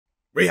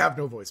We have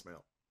no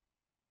voicemail.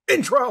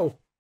 Intro!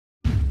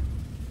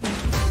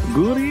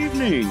 Good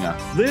evening.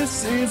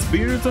 This is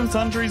Beards and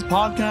Sundries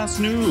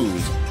Podcast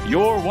News,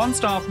 your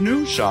one-stop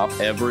news shop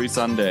every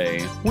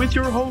Sunday, with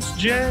your host,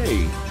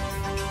 Jay.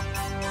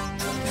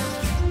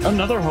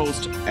 Another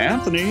host,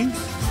 Anthony.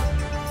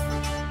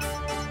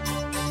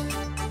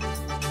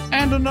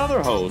 And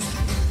another host,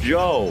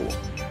 Joe.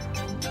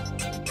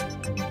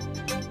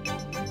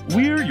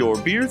 We're your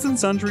Beards and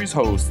Sundries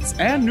hosts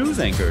and news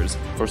anchors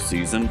for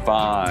Season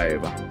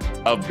 5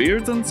 of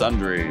Beards and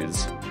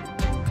Sundries.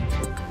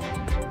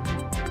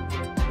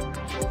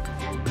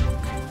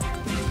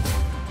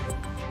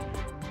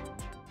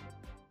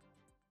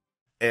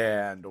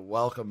 And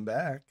welcome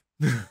back.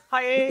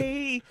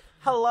 Hi,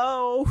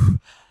 hello.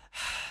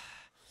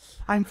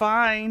 I'm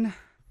fine.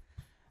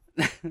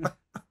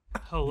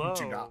 Hello. You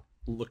do not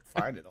look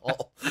fine at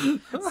all.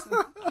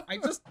 I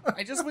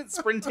just went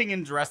sprinting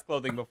in dress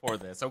clothing before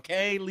this,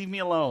 okay? Leave me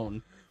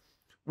alone.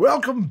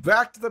 Welcome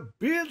back to the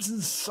Beards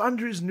and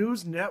Sundries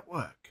News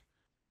Network.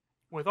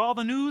 With all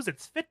the news,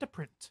 it's fit to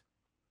print.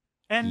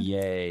 And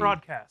Yay.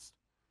 broadcast.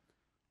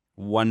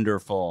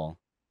 Wonderful.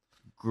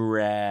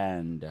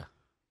 Grand.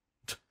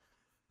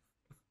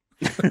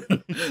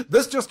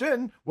 This just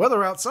in,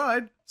 weather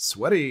outside,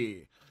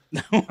 sweaty.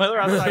 Weather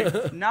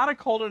outside, not a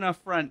cold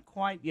enough front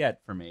quite yet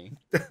for me.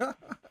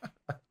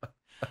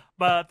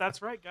 But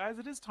that's right, guys.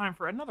 It is time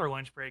for another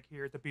lunch break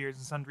here at the Beards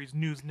and Sundries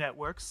News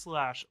Network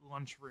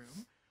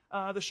 /lunchroom.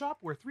 The shop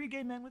where three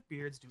gay men with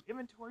beards do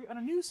inventory on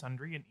a new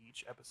sundry in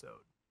each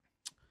episode.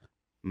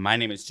 My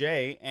name is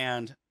Jay,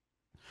 and...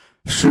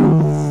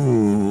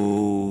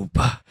 Soup.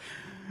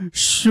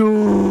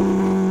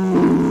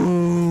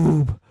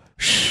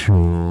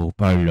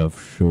 I love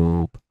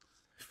soup.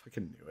 I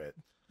fucking knew it.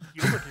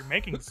 You look like you're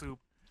making soup.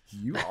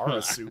 You are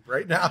a soup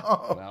right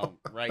now. Well,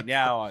 right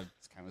now,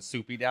 it's kind of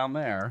soupy down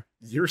there.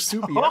 You're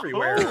soupy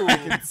everywhere. I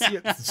can see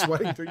it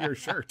sweating through your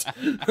shirt.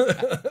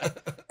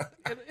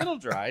 It'll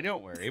dry,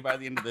 don't worry, by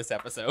the end of this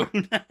episode.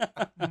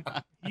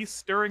 He's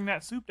stirring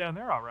that soup down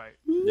there all right.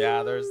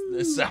 Yeah, there's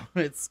this.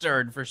 It's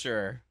stirred for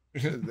sure.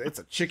 It's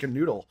a chicken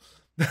noodle.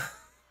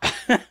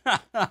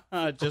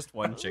 Just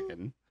one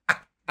chicken.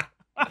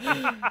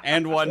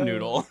 And one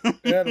noodle.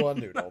 And one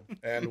noodle.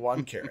 And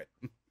one carrot.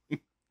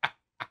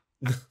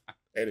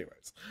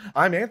 Anyways,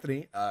 I'm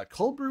Anthony,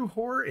 cold brew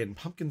whore in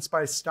pumpkin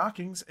spice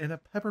stockings and a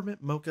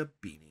peppermint mocha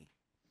beanie.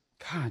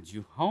 God,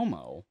 you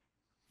homo.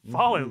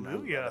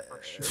 Fallelujah,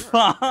 for sure.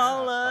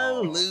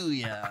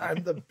 Fallelujah.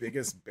 I'm the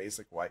biggest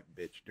basic white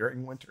bitch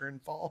during winter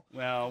and fall.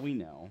 Well, we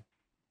know.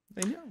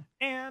 I know.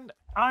 And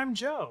I'm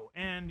Joe,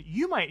 and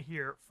you might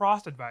hear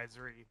frost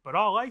advisory, but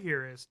all I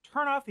hear is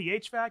turn off the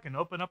HVAC and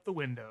open up the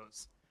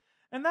windows.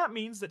 And that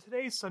means that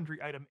today's sundry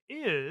item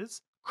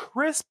is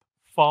crisp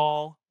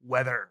fall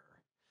weather.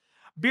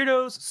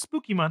 Beardos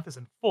Spooky Month is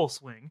in full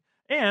swing,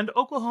 and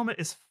Oklahoma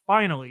is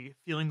finally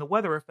feeling the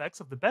weather effects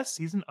of the best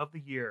season of the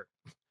year.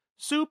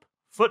 Soup,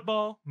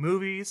 football,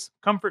 movies,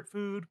 comfort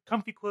food,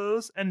 comfy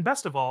clothes, and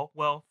best of all,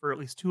 well, for at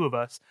least two of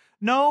us,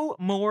 no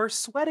more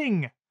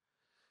sweating.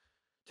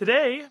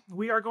 Today,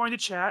 we are going to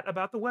chat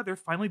about the weather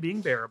finally being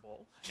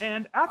bearable,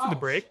 and after the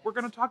break, we're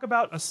going to talk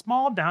about a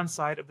small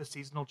downside of the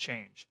seasonal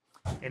change,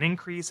 an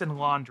increase in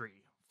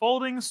laundry,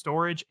 folding,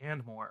 storage,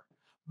 and more.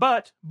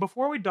 But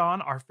before we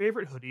don our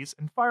favorite hoodies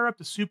and fire up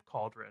the soup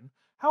cauldron,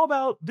 how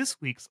about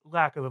this week's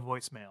lack of a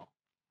voicemail?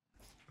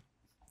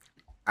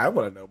 I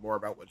want to know more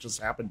about what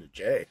just happened to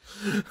Jay.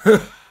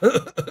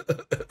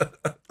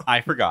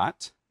 I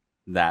forgot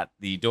that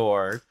the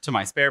door to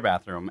my spare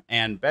bedroom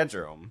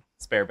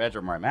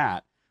where I'm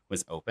at,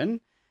 was open,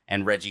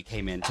 and Reggie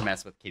came in to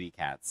mess with kitty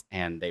cats,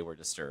 and they were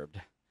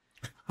disturbed.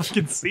 I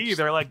can see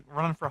they're like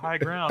running for high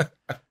ground.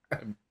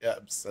 I'm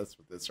obsessed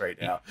with this right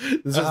now.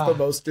 This is the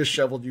most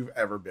disheveled you've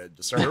ever been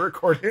to start a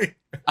recording.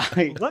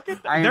 Look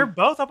at that. They're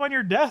both up on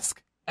your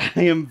desk.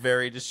 I am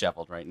very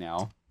disheveled right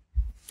now.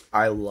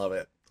 I love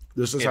it.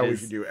 This is how we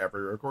should do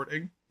every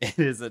recording. It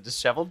is a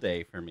disheveled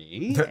day for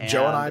me.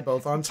 Joe and I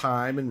both on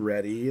time and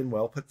ready and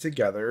well put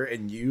together,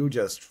 and you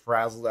just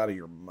frazzled out of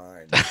your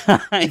mind.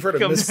 You've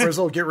heard of Miss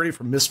Frizzle? Get ready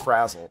for Miss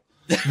Frazzle.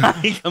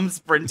 I come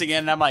sprinting in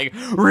and I'm like,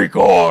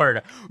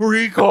 record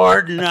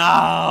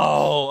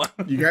now.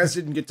 You guys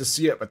didn't get to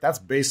see it, but that's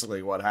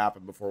basically what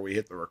happened before we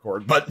hit the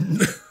record button.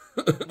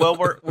 Well,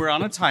 we're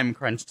on a time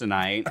crunch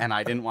tonight, and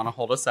I didn't want to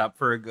hold us up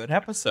for a good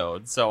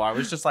episode, so I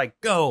was just like,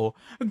 go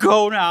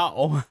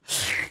now.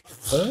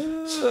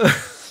 So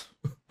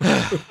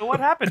what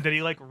happened? Did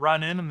he like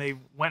run in and they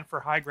went for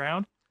high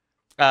ground?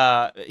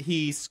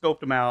 He scoped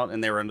them out,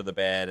 and they were under the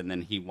bed, and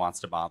then he wants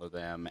to bother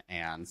them,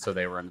 and so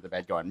they were under the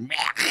bed going,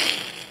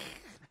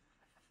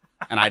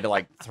 and I had to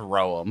like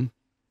throw them.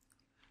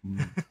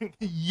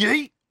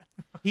 Yeet!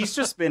 He's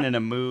just been in a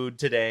mood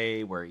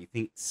today where he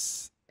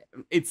thinks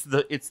it's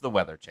the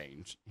weather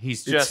change.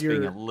 He's just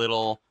being a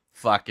little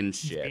fucking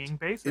shit. Being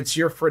basic. It's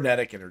your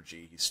frenetic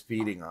energy. He's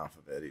feeding off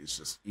of it. He's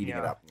just eating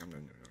it up.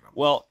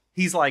 Well,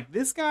 he's like,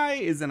 this guy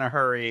is in a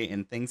hurry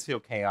and things feel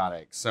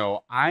chaotic.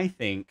 So I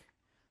think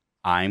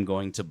I'm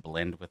going to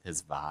blend with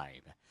his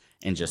vibe.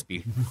 and just be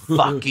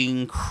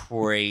fucking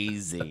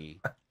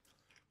crazy.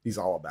 He's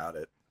all about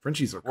it.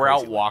 Frenchies are crazy. We're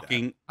out like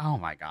walking. Oh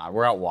my God.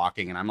 We're out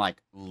walking and I'm like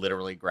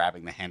literally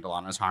grabbing the handle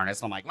on his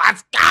harness. And I'm like,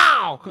 let's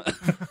go.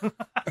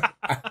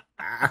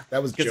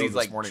 That was Joe he's this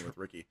like, morning with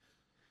Ricky.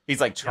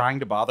 He's like trying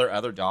to bother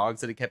other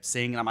dogs that he kept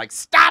seeing. And I'm like,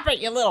 stop it,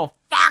 you little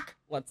fuck.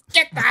 Let's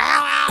get the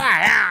hell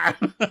out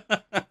of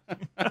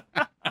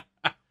here.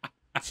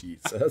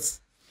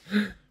 Jesus.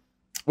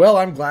 Well,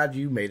 I'm glad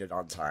you made it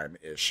on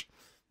time-ish.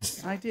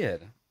 I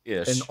did.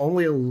 Ish. And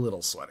only a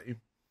little sweaty.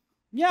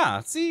 Yeah,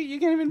 see, you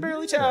can't even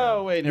barely tell. Yeah.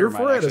 Oh, wait, Your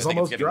never mind. forehead Actually, is I think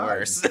almost it's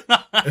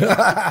getting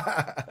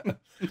dry.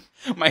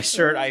 worse. My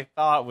shirt I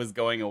thought was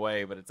going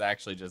away, but it's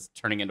actually just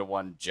turning into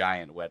one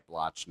giant wet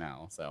blotch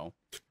now. So,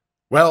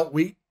 Well,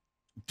 we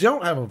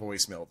don't have a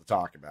voicemail to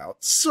talk about.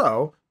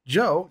 So,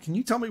 Joe, can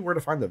you tell me where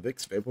to find the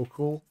Vicks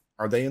VapoCool?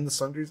 Are they in the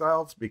sundries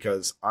aisles?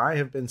 Because I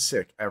have been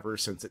sick ever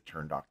since it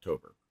turned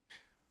October.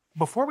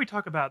 Before we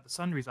talk about the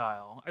sundries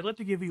aisle, I'd like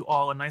to give you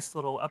all a nice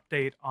little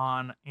update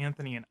on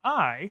Anthony and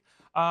I.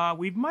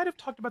 We might have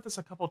talked about this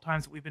a couple of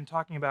times, but we've been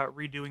talking about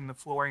redoing the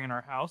flooring in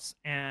our house.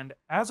 And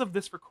as of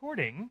this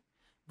recording,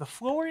 the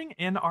flooring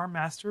in our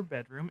master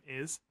bedroom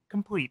is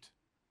complete.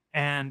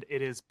 And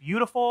it is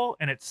beautiful,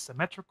 and it's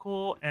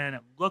symmetrical, and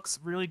it looks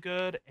really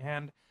good,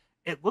 and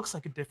it looks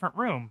like a different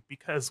room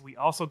because we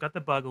also got the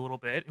bug a little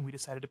bit and we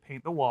decided to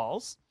paint the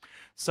walls.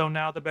 So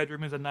now the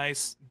bedroom is a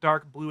nice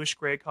dark bluish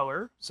gray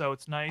color. So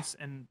it's nice,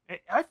 and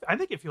I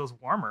think it feels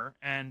warmer,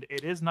 and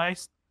it is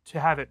nice to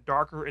have it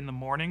darker in the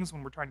mornings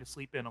when we're trying to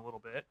sleep in a little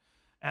bit.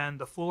 And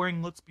the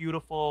flooring looks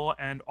beautiful,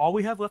 and all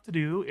we have left to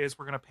do is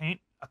we're going to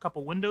paint a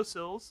couple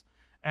windowsills,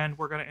 and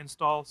we're going to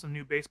install some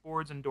new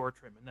baseboards and door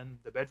trim, and then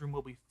the bedroom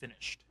will be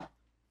finished.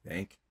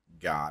 Thank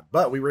God.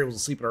 But we were able to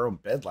sleep in our own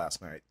bed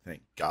last night.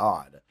 Thank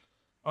God.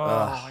 Oh,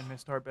 I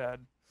missed our bed.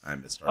 I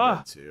missed our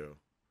bed too.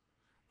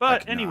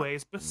 But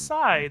anyways,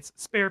 besides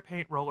spare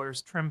paint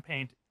rollers, trim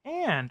paint,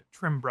 and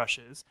trim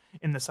brushes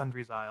in the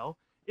sundries aisle,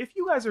 if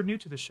you guys are new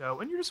to the show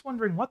and you're just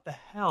wondering what the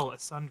hell a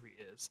sundry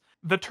is,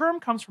 the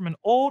term comes from an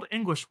old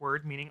English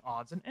word meaning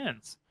odds and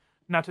ends.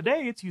 Now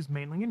today it's used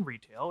mainly in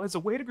retail as a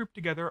way to group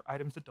together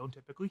items that don't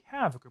typically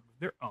have a group of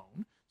their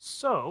own.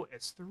 So,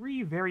 as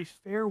three very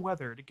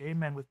fair-weathered gay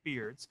men with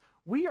beards,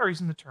 we are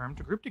using the term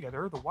to group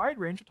together the wide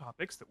range of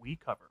topics that we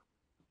cover.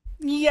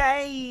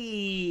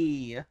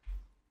 yay!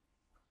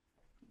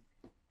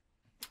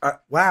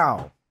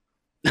 Wow.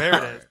 There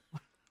it is.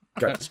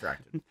 Got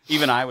distracted.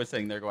 Even I was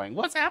sitting there going,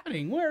 what's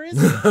happening? Where is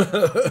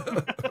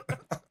it?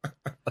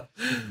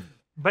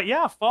 But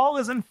yeah, fall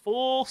is in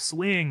full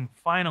swing,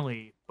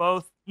 finally.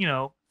 Both,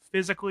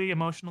 physically,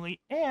 emotionally,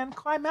 and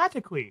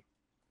climatically.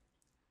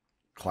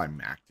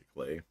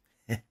 Climactically.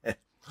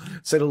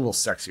 Say it a little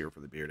sexier for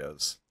the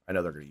beardos. I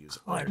know they're going to use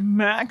it later.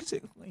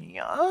 Climactically,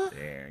 yeah.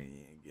 There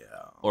you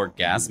go.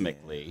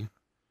 Orgasmically.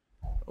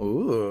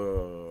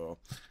 Ooh.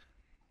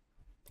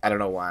 I don't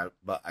know why,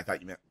 but I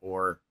thought you meant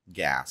or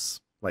gas.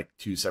 Like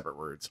two separate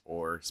words,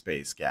 or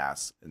space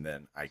gas. And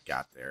then I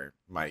got there.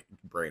 My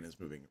brain is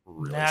moving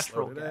really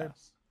Natural slow today.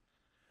 gas.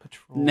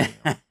 Petroleum.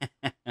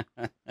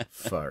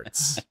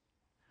 Farts.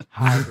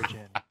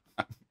 Hydrogen.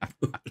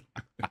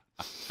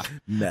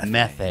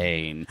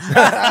 Methane. There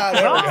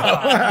we go.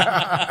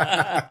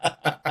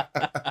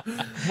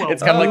 Well,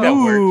 It's kind of like that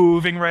word.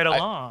 moving right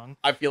along.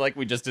 I feel like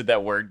we just did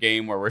that word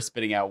game where we're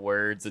spitting out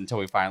words until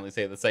we finally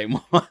say the same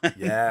one.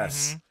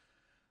 Yes.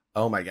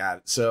 Oh my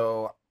God.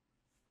 So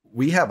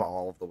we have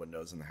all of the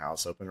windows in the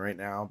house open right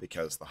now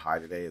because the high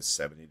today is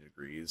 70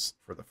 degrees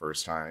for the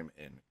first time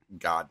in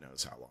God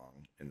knows how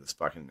long in this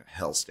fucking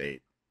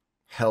hellscape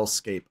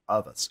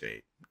of a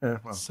state.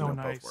 Well, So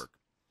nice. both work.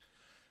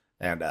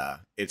 And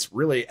it's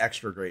really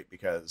extra great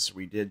because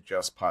we did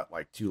just put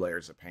like 2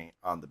 layers of paint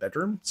on the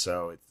bedroom.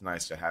 So it's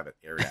nice to have it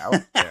aired out.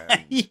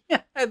 And,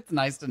 Yeah, it's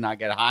nice to not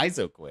get high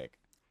so quick.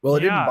 well,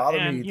 it Yeah, didn't bother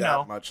and, me you that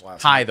know, much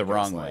last High night the because,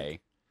 wrong like, way.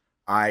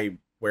 I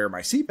wear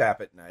my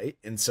CPAP at night,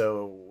 and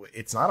so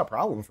it's not a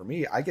problem for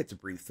me. I get to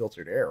breathe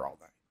filtered air all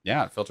night.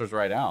 Yeah, it filters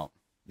right out.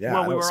 Yeah.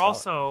 Well, I we don't were smell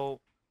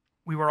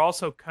it.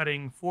 also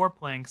cutting 4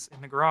 planks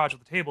in the garage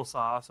with a table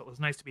saw, so it was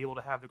nice to be able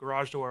to have the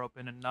garage door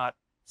open and not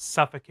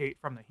suffocate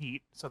from the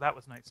heat. So that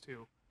was nice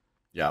too.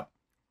 Yep.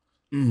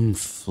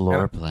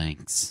 Floor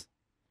planks.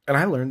 And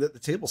I learned that the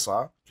table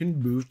saw can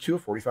move to a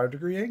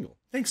 45-degree angle.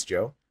 Thanks,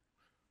 Joe.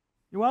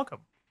 You're welcome.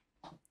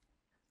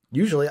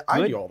 Usually I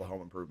Good. do all the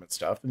home improvement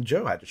stuff, and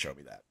Joe had to show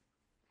me that.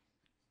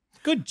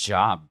 Good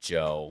job,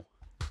 Joe.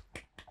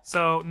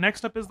 So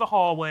next up is the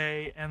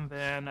hallway and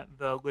then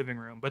the living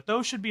room. But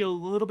those should be a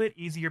little bit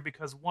easier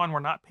because, one, we're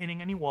not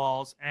painting any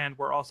walls, and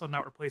we're also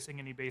not replacing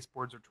any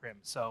baseboards or trim.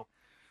 So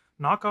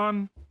knock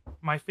on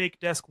my fake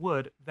desk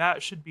wood,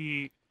 that should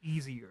be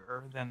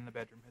easier than the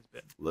bedroom has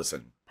been.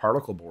 Listen,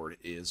 particle board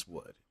is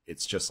wood.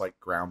 It's just like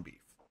ground beef.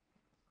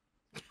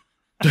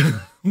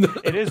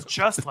 It is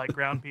just like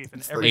ground beef in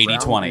It's every the 80-20.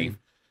 ground beef.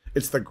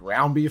 It's the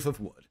ground beef of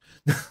wood.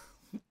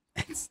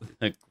 It's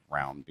the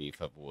ground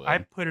beef of wood. I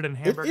put it in It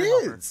hamburger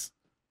helper. is.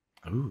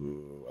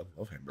 Ooh, I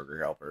love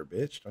hamburger helper,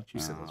 bitch. Don't you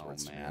say those Oh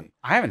words to man, me.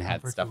 I haven't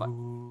had Comfort stuff.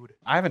 food.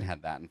 I haven't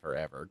had that in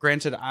forever.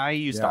 Granted, I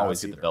used to Yeah, always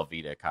us get the either.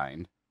 Velveeta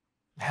kind.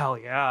 Hell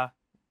yeah.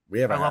 We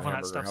haven't I love had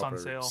when that hamburger stuff's on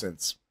helper sale.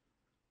 since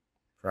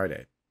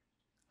Friday.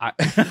 I,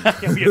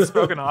 Can't be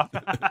Stroganoff.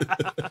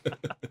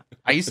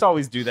 I used to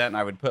always do that, and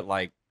I would put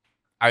like,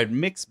 I would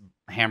mix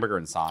hamburger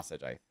and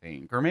sausage, I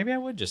think, or maybe I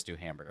would just do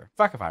hamburger.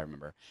 Fuck if I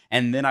remember.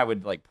 And then I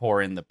would like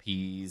pour in the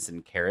peas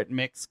and carrot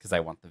mix because I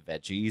want the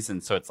veggies,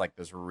 and so it's like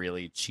this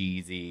really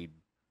cheesy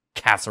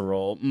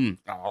casserole.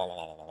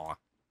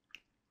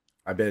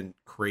 I've been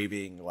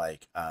craving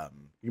like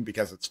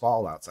because it's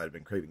fall outside. I've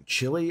been craving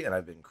chili and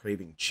I've been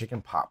craving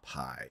chicken pot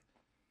pie.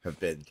 Have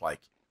been like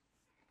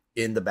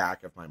in the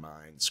back of my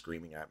mind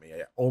screaming at me.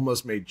 I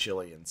almost made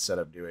chili instead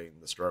of doing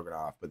the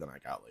stroganoff, but then I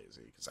got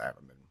lazy because I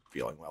haven't been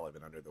feeling well. I've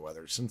been under the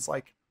weather since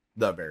like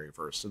the very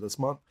first of this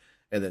month,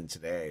 and then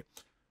today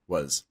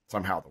was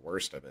somehow the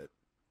worst of it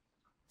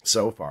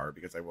so far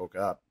because I woke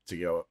up to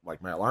go,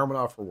 like, my alarm went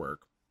off for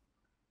work,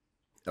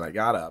 and I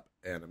got up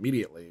and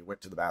immediately went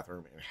to the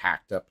bathroom and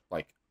hacked up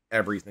like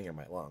everything in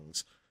my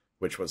lungs,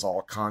 which was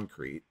all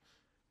concrete.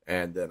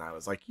 And then I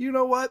was like, you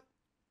know what?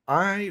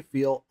 I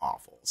feel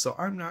awful, so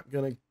I'm not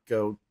going to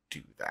go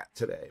do that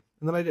today.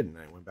 And then I didn't.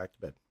 I went back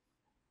to bed.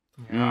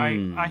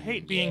 Yeah, I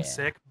hate being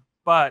sick,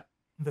 but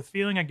the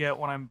feeling I get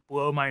when I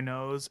blow my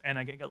nose and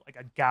I get like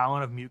a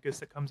gallon of mucus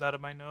that comes out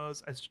of my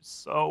nose, it's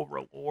just so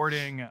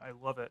rewarding. I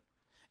love it.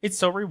 It's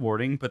so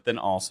rewarding, but then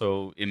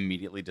also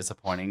immediately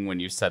disappointing when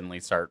you suddenly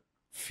start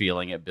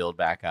feeling it build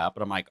back up.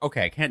 And I'm like,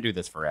 okay, I can't do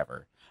this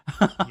forever.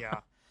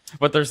 Yeah.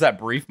 But there's that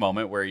brief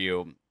moment where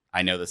you,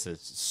 I know this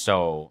is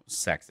so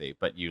sexy,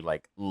 but you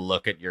like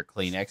look at your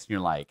Kleenex and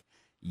you're like,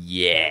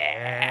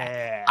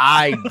 yeah,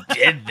 I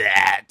did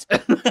that.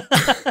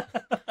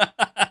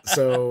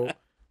 So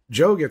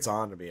Joe gets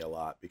on to me a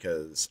lot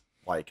because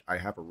like I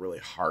have a really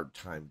hard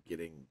time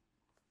getting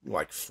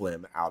like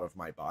phlegm out of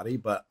my body,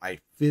 but I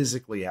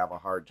physically have a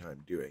hard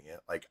time doing it.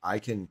 Like I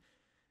can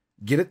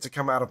get it to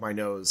come out of my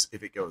nose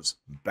if it goes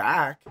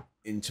back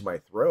into my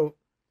throat,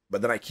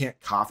 but then I can't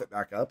cough it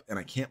back up and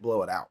I can't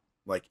blow it out.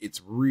 Like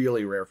it's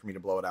really rare for me to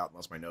blow it out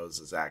unless my nose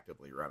is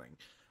actively running.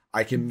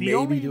 I can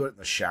maybe do it in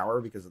the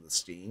shower because of the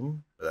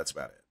steam, but that's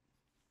about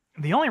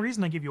it. The only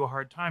reason I give you a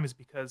hard time is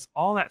because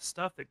all that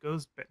stuff that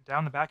goes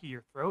down the back of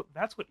your throat,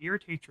 that's what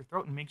irritates your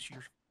throat and makes your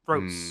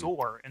throat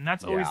sore. And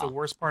that's always the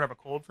worst part of a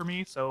cold for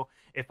me. So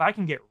if I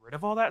can get rid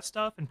of all that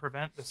stuff and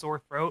prevent the sore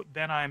throat,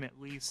 then I'm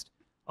at least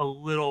a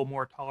little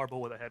more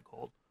tolerable with a head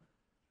cold.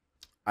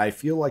 I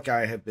feel like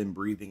I have been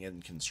breathing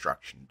in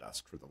construction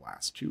dust for the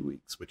last 2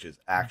 weeks, which is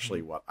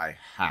actually what I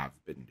have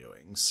been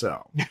doing.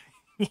 So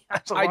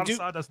There's a lot of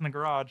sawdust in the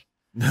garage.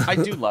 I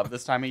do love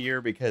this time of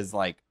year because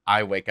like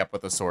I wake up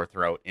with a sore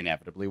throat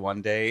inevitably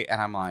one day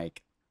and I'm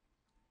like,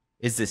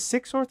 is this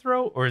sick sore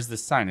throat or is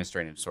this sinus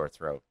drainage sore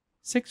throat?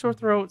 Sick sore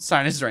throat,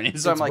 sinus drainage.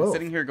 So I'm like both.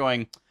 sitting here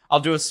going, I'll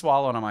do a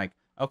swallow and I'm like,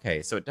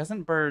 okay, so it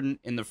doesn't burn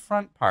in the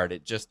front part.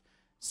 It just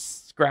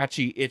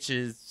scratches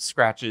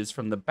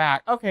from the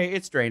back. Okay,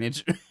 it's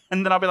drainage.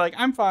 And then I'll be like,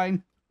 I'm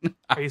fine.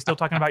 Are you still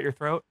talking about your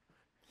throat?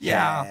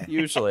 Yeah,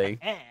 usually.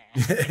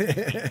 How's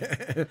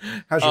your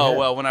head?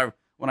 Well,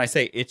 when I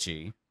say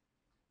itchy,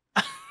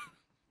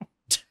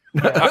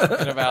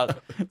 talking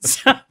about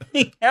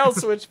something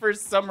else, which for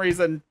some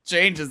reason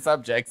changes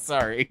subject.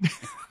 Sorry.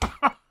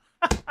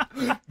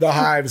 The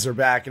hives are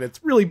back and it's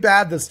really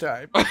bad this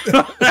time.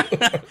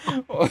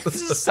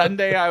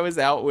 Sunday, I was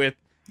out with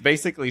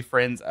basically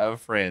friends of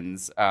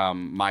friends.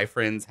 My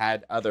friends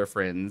had other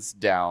friends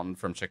down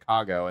from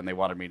Chicago and they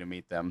wanted me to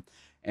meet them.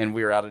 And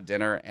we were out at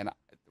dinner and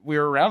we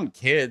were around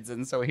kids.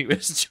 And so he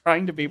was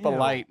trying to be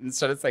polite.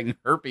 Instead of saying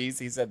herpes,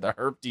 he said the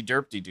herpty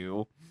derpty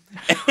doo.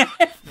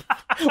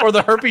 Or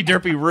the herpy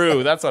derpy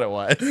roo. That's what it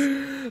was.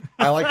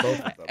 I like both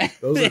of them.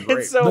 Those are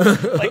great. So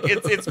like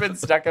it's been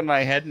stuck in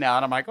my head now.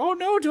 And I'm like, oh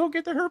no, don't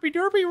get the herpy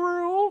derpy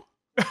roo.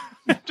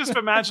 Just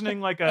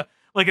imagining like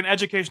an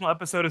educational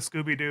episode of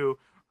Scooby-Doo.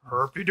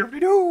 Herpy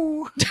derpy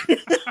doo.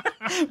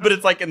 But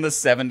it's like in the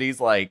 70s,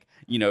 like,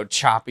 you know,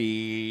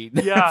 choppy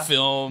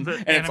film. The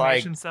and it's like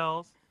animation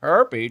cells.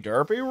 herpy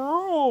derpy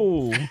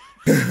roo.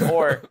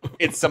 Or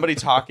it's somebody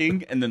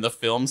talking and then the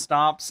film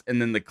stops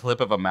and then the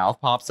clip of a mouth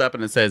pops up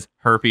and it says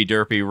herpy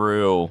derpy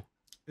roo.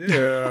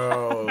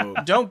 Ew.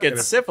 Don't get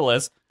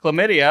syphilis,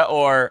 chlamydia,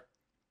 or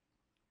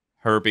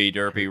herpy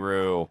derpy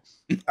roo.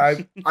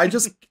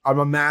 I'm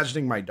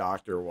imagining my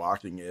doctor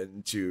walking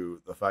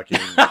into the fucking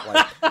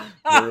like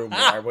room where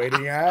I'm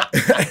waiting at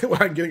when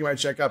I'm getting my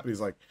checkup, and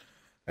he's like,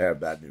 "I have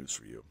bad news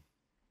for you.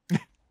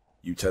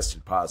 You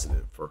tested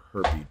positive for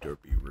herpy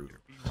derpy roo."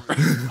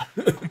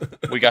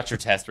 We got your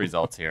test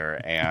results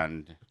here,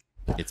 and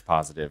it's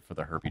positive for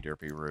the herpy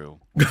derpy roo.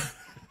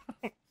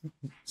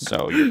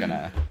 So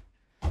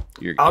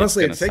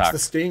Honestly, it gonna takes suck. the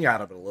sting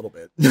out of it a little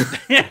bit.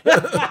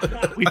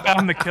 We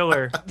found the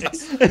killer.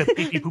 It's the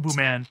Pee Poo Poo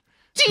Man.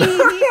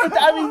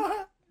 I mean,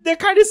 that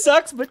kind of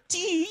sucks, but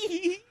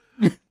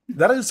That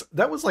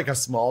That was like a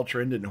small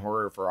trend in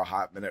horror for a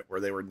hot minute where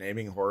they were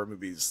naming horror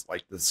movies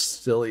like the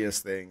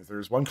silliest things.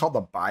 There's one called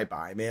The Bye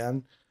Bye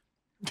Man,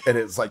 and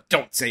it's like,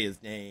 don't say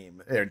his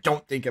name or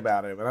don't think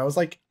about him. And I was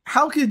like,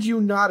 how could you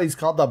not? He's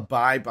called The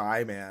Bye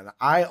Bye Man.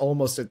 I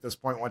almost at this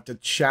point want to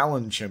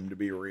challenge him to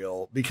be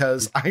real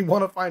because I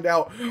want to find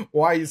out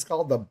why he's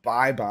called The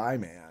Bye Bye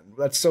Man.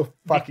 That's so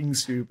fucking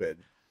stupid.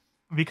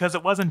 Because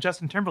it wasn't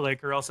Justin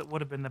Timberlake, or else it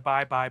would have been the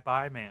Bye Bye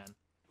Bye Man.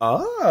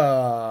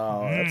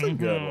 Oh, that's a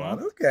good one.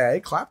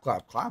 Okay, clap,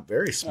 clap, clap.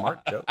 Very smart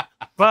joke.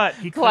 But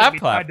he couldn't Clap, be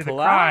clap, tied to the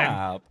clap.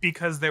 crime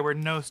because there were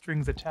no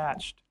strings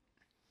attached.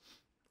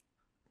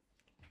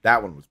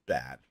 That one was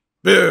bad.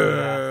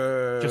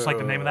 Just like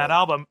the name of that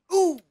album.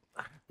 Ooh.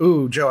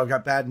 Ooh, Joe, I've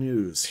got bad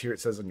news. Here it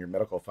says on your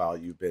medical file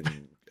you've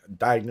been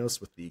diagnosed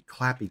with the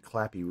clappy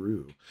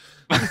roo.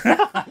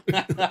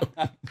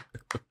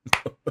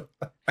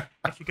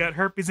 If you got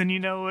herpes and you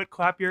know it,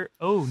 clap your...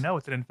 Oh, no,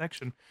 it's an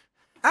infection.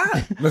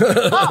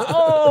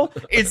 Uh-oh!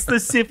 It's the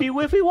sippy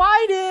whiffy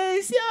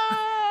whiteys!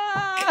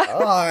 Yeah!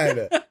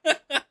 God.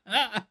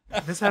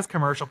 This has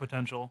commercial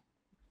potential.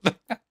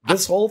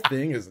 This whole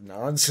thing is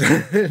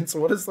nonsense.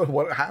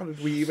 How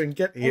did we even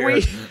get here?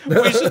 We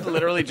should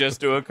literally just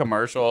do a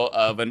commercial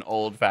of an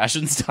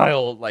old-fashioned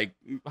style, like,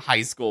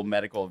 high school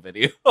medical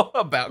video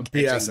about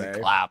catching PSA. the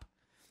clap.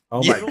 Oh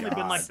It's my only God.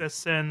 been like this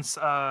since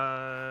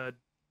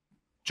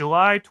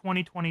July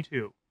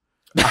 2022.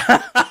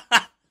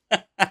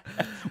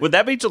 Would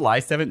that be July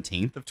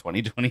 17th of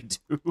 2022?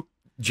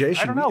 Jay,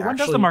 I don't know. When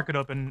does the market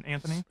open,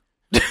 Anthony?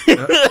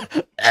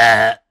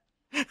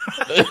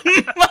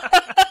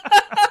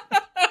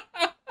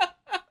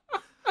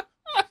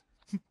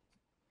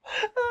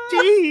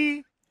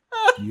 Gee.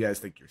 You guys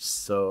think you're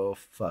so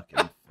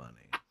fucking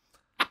funny.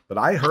 But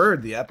I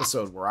heard the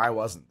episode where I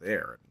wasn't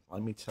there, and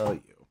let me tell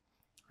you,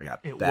 I got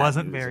It bad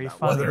wasn't news very about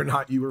funny. whether or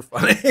not you were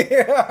funny.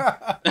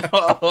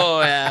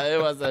 Oh, yeah,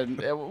 it wasn't.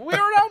 We were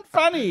not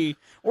funny.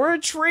 We're a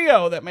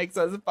trio that makes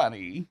us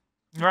funny.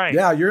 Right.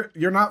 Yeah,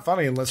 you're not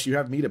funny unless you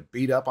have me to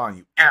beat up on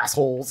you,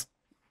 assholes.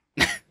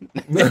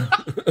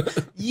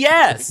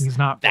 Yes, He's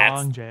not that's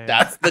wrong, Jay.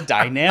 that's the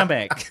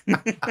dynamic.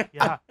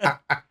 Yeah.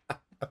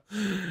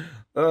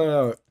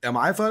 Am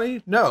I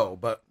funny? No,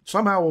 but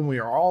somehow when we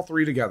are all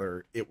three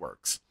together, it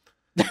works.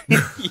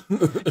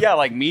 Yeah,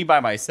 like me by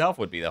myself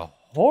would be the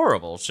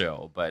horrible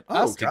show, but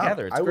Oh, us God,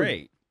 together, it's I would-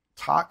 great.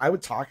 I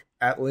would talk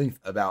at length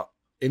about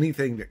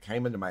anything that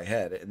came into my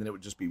head, and then it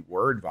would just be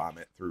word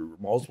vomit through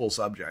multiple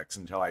subjects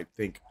until I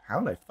think, how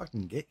did I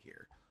fucking get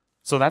here?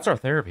 So that's our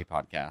therapy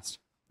podcast.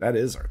 That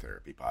is our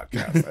therapy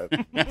podcast.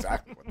 That's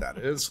exactly what that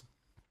is.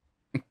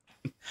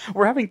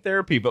 We're having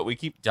therapy, but we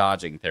keep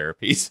dodging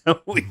therapy,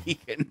 so we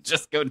can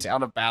just go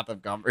down a path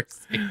of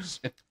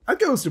conversation.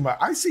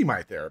 I see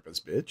my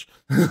therapist, bitch.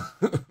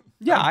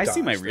 Yeah, I I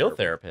see my dodge real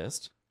therapy.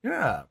 therapist.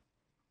 Yeah.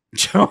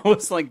 Joe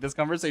was like, this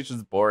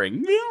conversation's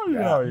boring.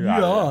 Not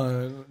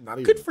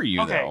even. Good for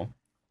you, Okay. though.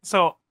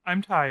 So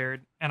I'm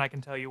tired, and I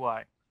can tell you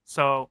why.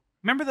 So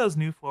remember those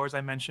new floors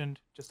I mentioned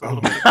just a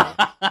little bit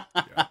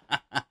ago?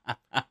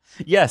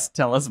 Yes,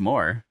 tell us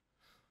more.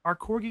 Our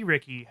corgi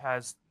Ricky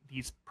has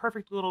these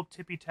perfect little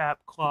tippy tap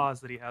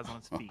claws that he has on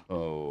his feet.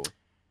 Oh.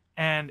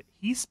 And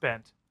he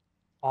spent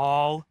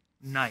all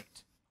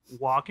night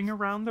walking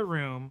around the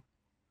room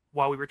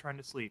while we were trying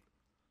to sleep.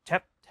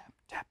 Tap, tap,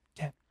 tap,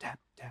 tap, tap,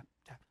 tap,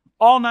 tap.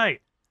 All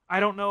night. I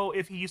don't know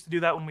if he used to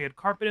do that when we had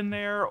carpet in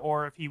there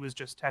or if he was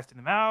just testing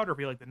them out or if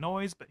he liked the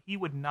noise, but he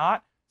would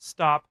not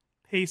stop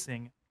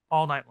pacing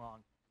all night long.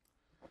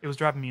 It was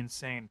driving me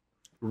insane.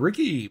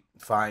 Ricky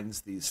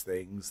finds these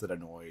things that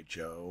annoy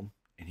Joe,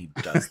 and he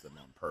does them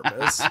on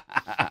purpose.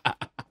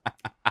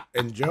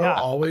 And Joe Yeah.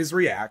 always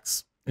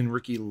reacts, and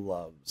Ricky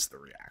loves the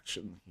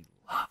reaction. He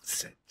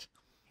loves it.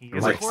 He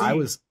is Like a I corgi.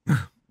 was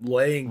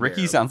laying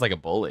Ricky there. sounds like a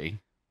bully.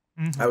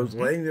 Mhm. I was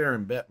laying there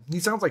in bed. He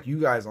sounds like you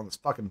guys on this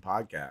fucking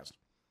podcast.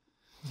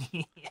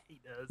 Yeah,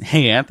 he does.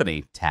 Hey,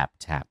 Anthony. Tap,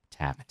 tap,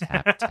 tap,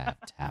 tap, tap,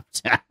 tap,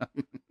 tap.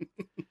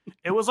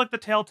 It was like the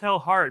Telltale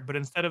Heart, but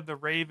instead of the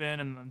raven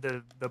and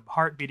the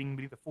heart beating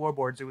beneath the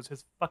floorboards, it was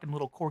his fucking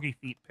little corgi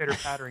feet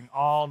pitter-pattering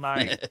all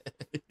night.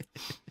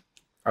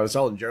 I was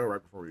telling Joe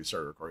right before we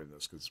started recording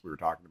this because we were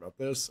talking about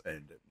this,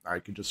 and I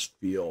could just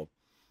feel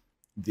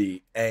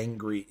the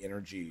angry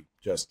energy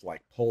just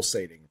like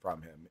pulsating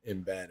from him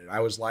in bed. And I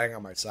was lying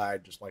on my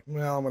side, just like,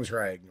 well, I'm going to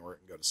try to ignore it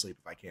and go to sleep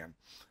if I can.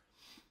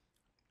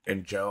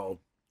 And Joe,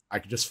 I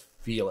could just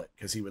feel it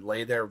because he would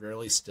lay there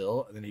really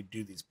still, and then he'd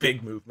do these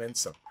big movements.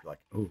 So you're like,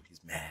 oh, he's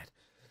mad.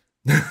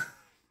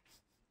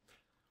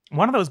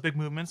 One of those big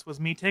movements was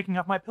me taking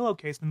off my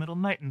pillowcase in the middle of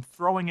the night and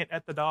throwing it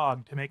at the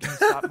dog to make him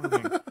stop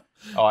moving.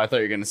 Oh, I thought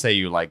you were going to say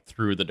you like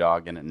threw the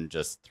dog in and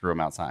just threw him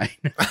outside.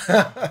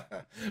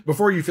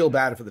 Before you feel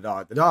bad for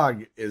the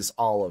dog is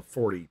all of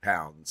 40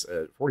 pounds,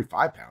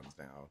 45 pounds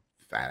now.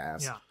 Fat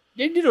ass.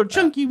 Yeah. You little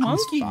chunky He's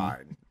monkey.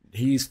 fine.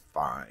 He's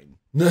fine.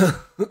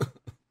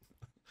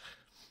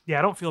 Yeah,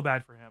 I don't feel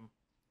bad for him.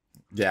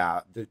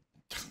 Yeah,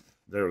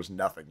 there was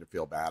nothing to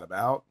feel bad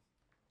about.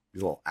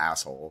 He's a little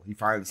asshole. He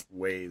finds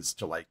ways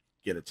to like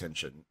get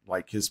attention.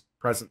 Like his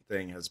present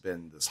thing has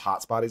been this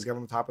hot spot he's got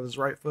on the top of his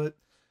right foot,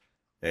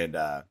 and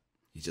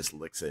he just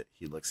licks it.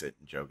 He licks it,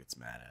 and Joe gets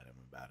mad at him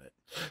about it.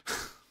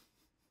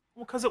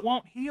 Well, because it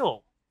won't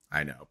heal.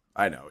 I know.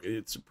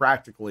 It's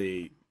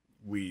practically,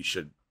 we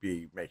should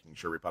be making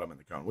sure we put him in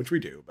the cone, which we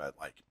do, but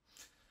like,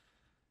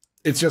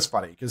 it's just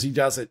funny because he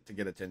does it to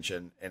get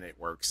attention, and it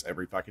works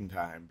every fucking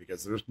time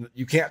because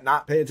you can't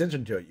not pay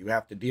attention to it. You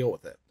have to deal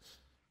with it.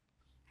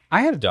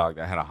 I had a dog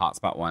that had a hot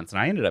spot once, and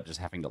I ended up just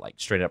having to like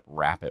straight up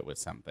wrap it with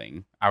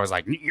something. I was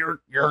like,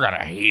 "You're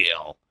gonna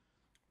heal."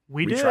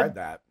 We We did. tried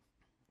that,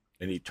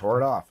 and he tore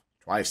it off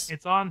twice.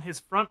 It's on his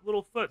front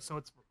little foot, so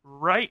it's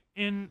right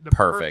in the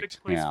Perfect,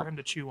 perfect place yeah. for him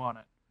to chew on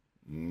it.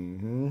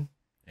 Mm-hmm.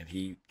 And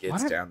he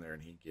gets What? down there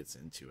and he gets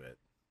into it.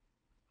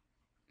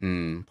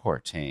 Poor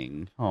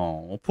Ting.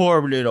 Oh,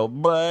 poor little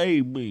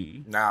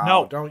baby.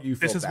 No, don't you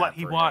feel this is bad what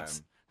he for wants.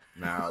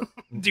 him. No.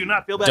 Do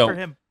not feel bad Don't. for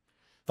him.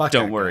 Fuck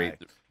Don't that worry. guy.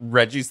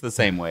 Reggie's the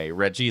same way.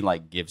 Reggie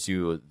like gives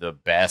you the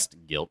best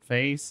guilt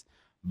face,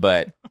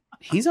 but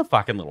he's a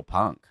fucking little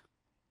punk.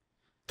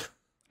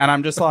 And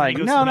I'm just like, He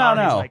goes no, to Mel and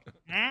he's no. like,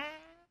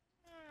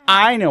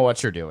 I know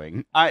what you're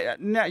doing.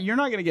 No, you're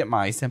not gonna get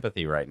my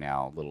sympathy right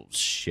now, little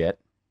shit.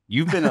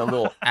 You've been a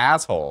little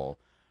asshole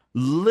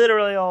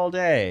literally all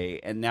day,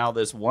 and now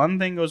this one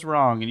thing goes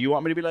wrong, and you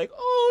want me to be like,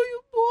 oh,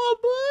 you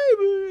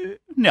poor baby.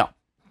 No.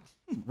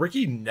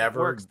 Ricky never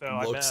Works, though,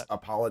 I looks bet.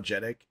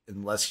 apologetic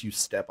unless you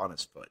step on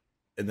his foot.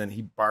 And then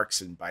he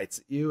barks and bites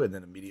at you, and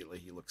then immediately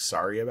he looks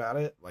sorry about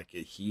it, like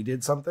he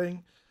did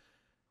something.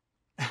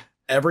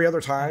 Every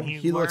other time, He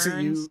he looks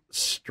at you learns.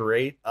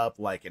 straight up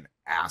like an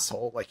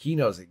asshole. Like he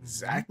knows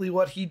exactly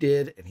what he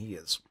did, and he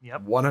is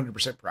Yep.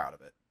 100% proud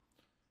of it.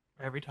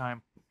 Every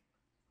time.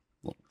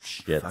 Little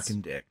shits.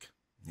 Fucking dick.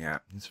 Yeah,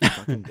 he's a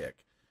fucking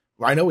dick.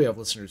 Well, I know we have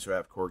listeners who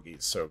have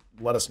corgis, so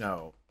let us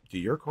know. Do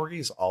your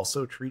corgis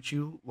also treat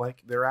you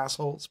like they're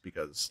assholes?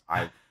 Because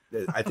I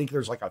think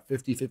there's like a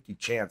 50-50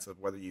 chance of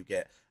whether you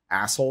get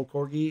asshole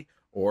corgi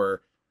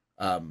or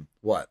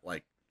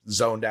like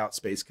zoned out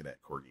space cadet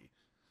corgi.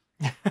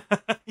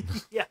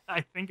 Yeah,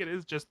 I think it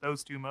is just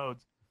those two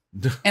modes.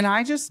 And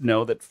I just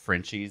know that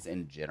Frenchies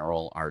in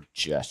general are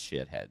just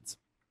shitheads.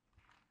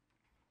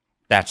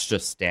 That's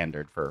just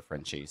standard for a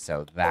Frenchie.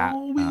 So that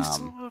we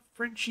saw a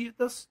Frenchie at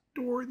the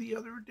store the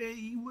other day.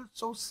 He was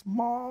so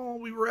small.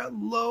 We were at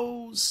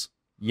Lowe's.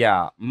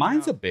 yeah,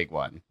 mine's Yeah. a big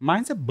one.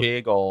 Mine's a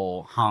big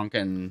old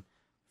honking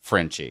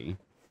Frenchie.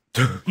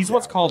 He's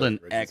what's called an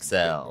Reggie's a big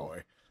XL.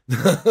 boy.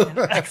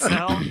 An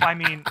XL? I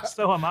mean,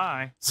 so am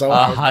I. So A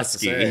I was about to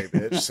husky. say,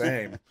 bitch,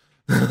 same.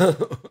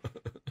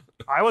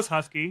 I was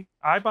husky.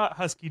 I bought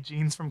husky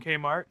jeans from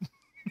Kmart.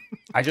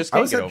 I just I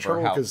can't was get in over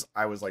trouble how because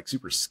I was like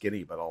super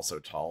skinny but also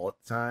tall at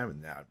the time,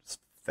 and now I'm just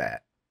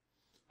fat.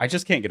 I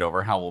just can't get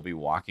over how we'll be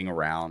walking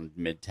around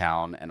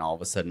Midtown and all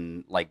of a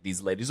sudden, like, these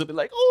ladies will be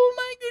like, oh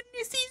my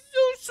goodness, he's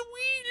so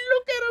sweet.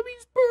 Look at him.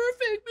 He's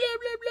perfect. Blah,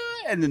 blah,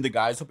 blah. And then the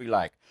guys will be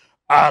like,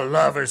 I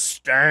love his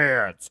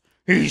stance.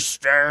 He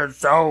stands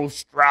so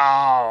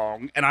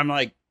strong. And I'm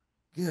like,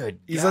 good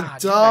He's God, a you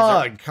guys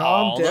dog. are Calm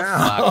all the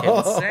down.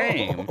 fucking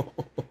same.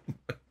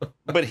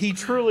 But he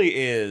truly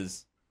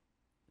is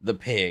the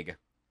pig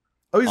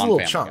Oh, he's a on little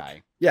Family chunk.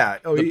 Guy. Yeah.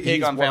 Oh, The he's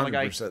pig on Family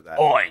Guy. 100% that.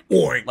 Oink.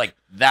 Oink. Like,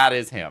 that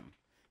is him.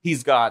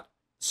 He's got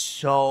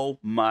so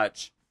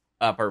much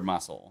upper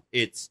muscle.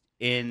 It's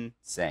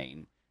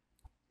insane.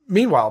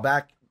 Meanwhile,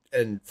 back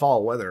in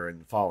fall weather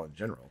and fall in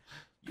general.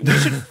 We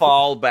should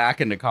fall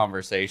back into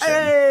conversation.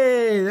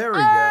 Hey, there we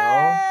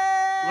go.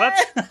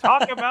 Let's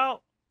talk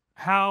about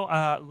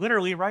how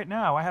literally right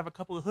now I have a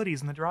couple of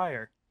hoodies in the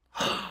dryer.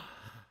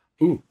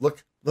 Ooh,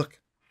 look.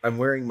 I'm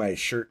wearing my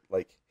shirt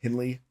like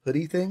Henley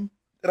hoodie thing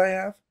that I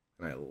have.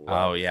 And I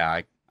love Oh, it.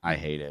 yeah. I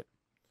hate it.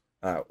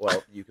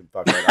 Well, you can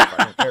fuck right up.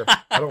 I don't care.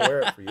 I don't wear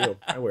it for you.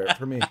 I wear it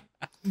for me.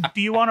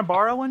 Do you want to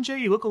borrow one, Jay?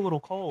 You look a little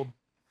cold.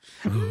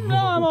 No,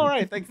 I'm all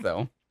right. Thanks,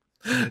 though.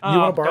 You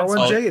want to borrow one,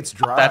 Oh, Jay? It's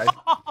dry.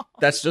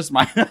 That's just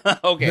my...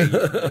 okay.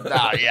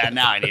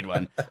 Now I need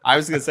one. I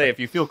was going to say, if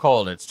you feel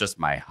cold, it's just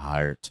my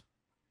heart.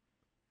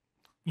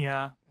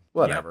 Yeah.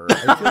 Whatever.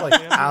 I feel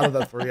like out of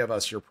the three of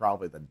us, you're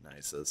probably the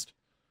nicest.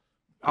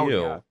 Oh,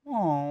 Ew. yeah.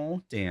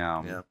 Oh,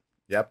 damn. Yep.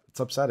 Yep. It's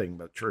upsetting,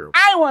 but true.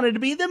 I wanted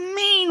to be the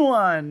mean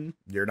one.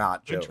 You're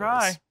not Joe. Good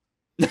try.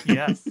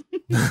 Yes.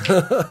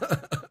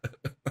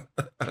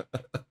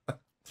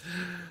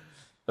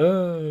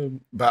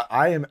 But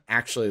I am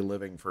actually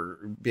living for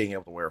being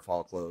able to wear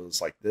fall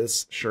clothes. Like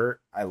this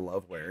shirt, I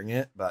love wearing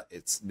it, but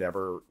it's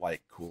never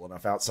like cool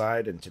enough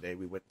outside. And today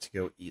we went to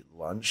go eat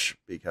lunch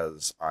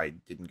because I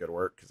didn't go to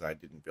work because I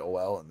didn't feel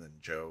well. And then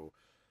Joe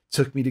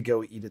took me to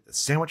go eat at the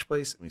sandwich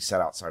place, and we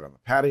sat outside on the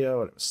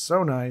patio, and it was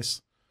so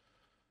nice.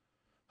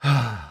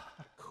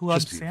 Club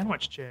Just beautiful.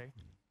 sandwich, Jay.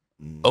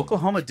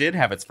 Oklahoma did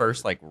have its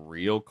first like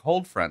real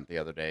cold front the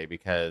other day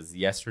because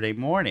yesterday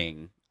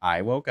morning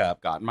I woke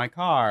up, got in my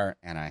car,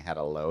 and I had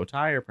a low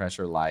tire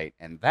pressure light,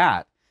 and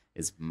that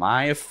is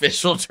my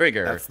official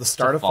trigger. That's the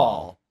start to of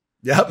fall.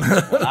 Yep.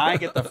 When I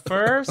get the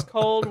first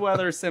cold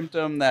weather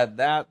symptom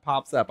that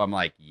pops up, I'm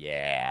like,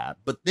 yeah.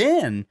 But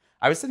then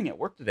I was sitting at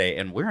work today,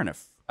 and we're in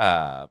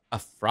a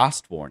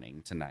frost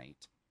warning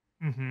tonight.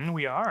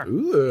 We are.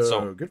 Ooh,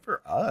 So- good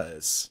for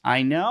us.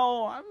 I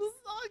know. I'm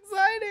so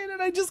excited,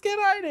 and I just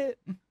can't hide it.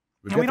 And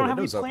got we the don't have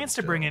any windows open plants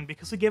to still. bring in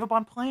because we gave up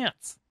on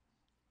plants.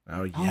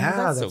 Oh, yeah,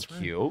 Oh, that's so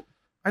right. cute.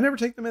 I never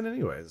take them in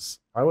anyways.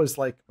 I always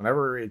like,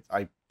 whenever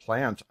I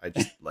plant, I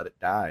just let it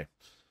die.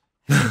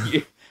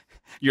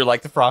 You're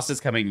like, the frost is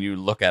coming, and you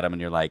look at them,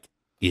 and you're like,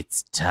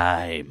 it's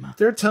time.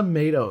 They're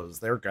tomatoes.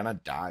 They're gonna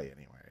die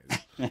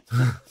anyways.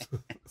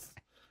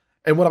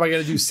 And what am I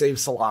gonna do? Save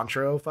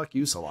cilantro? Fuck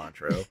you,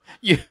 cilantro.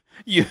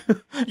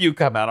 You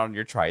come out on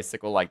your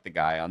tricycle like the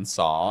guy on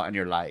Saw, and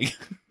you're like,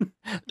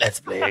 let's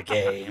play a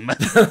game.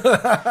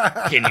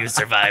 Can you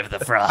survive the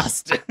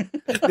frost?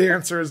 The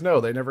answer is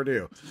no. They never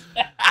do.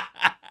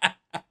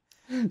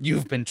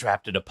 You've been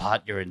trapped in a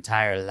pot your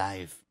entire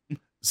life.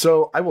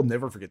 So I will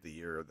never forget the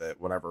year that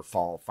whenever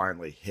fall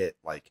finally hit,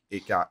 like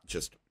it got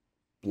just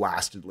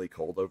blastedly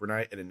cold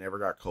overnight, and it never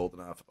got cold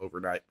enough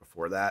overnight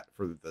before that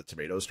for the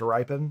tomatoes to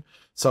ripen.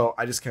 So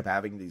I just kept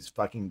having these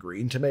fucking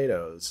green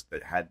tomatoes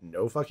that had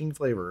no fucking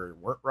flavor,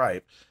 weren't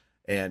ripe,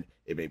 and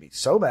it made me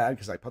so mad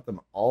because I put them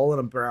all in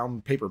a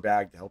brown paper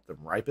bag to help them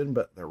ripen,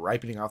 but they're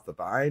ripening off the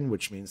vine,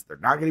 which means they're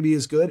not going to be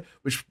as good,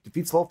 which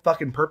defeats the whole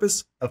fucking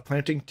purpose of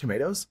planting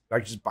tomatoes. I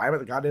can just buy them at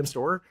the goddamn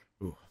store.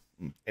 Ooh.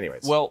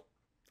 Anyways, Well,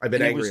 I've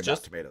been and it angry was about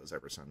just- tomatoes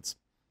ever since.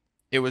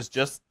 it was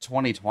just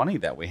 2020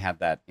 that we had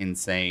that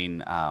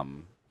insane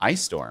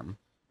ice storm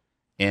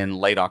in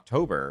late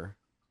October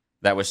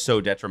that was so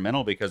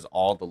detrimental because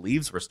all the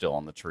leaves were still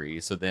on the tree.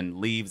 So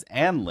then leaves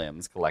and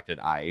limbs collected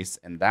ice,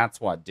 and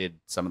that's what did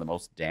some of the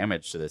most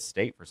damage to this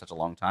state for such a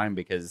long time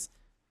because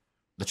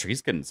the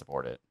trees couldn't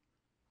support it.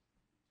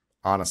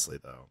 Honestly,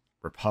 though,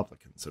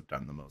 Republicans have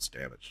done the most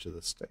damage to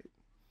this state.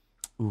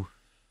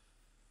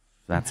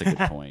 That's a good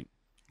point.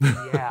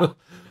 Yeah.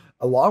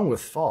 Along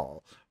with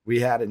fall,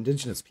 we had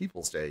Indigenous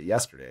Peoples Day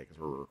yesterday because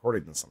we're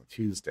recording this on a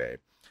Tuesday.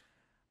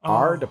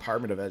 Our Oh.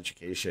 Department of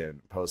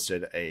Education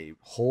posted a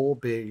whole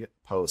big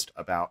post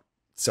about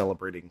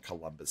celebrating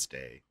Columbus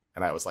Day.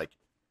 And I was like,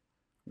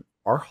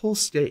 our whole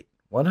state,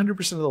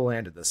 100% of the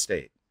land in this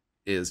state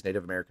is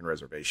Native American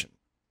reservation.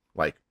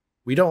 Like,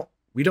 we don't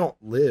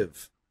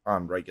live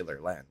on regular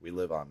land. We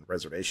live on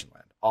reservation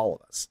land. All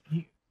of us.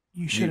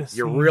 You should have.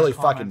 You're really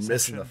fucking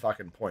missing the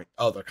fucking point.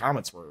 Oh, the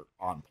comments were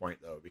on point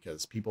though,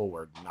 because people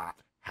were not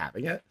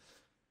having it.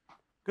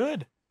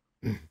 Good.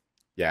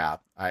 Yeah,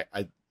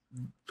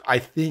 I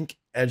think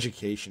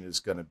education is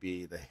going to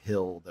be the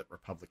hill that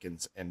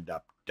Republicans end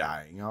up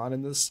dying on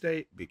in this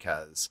state,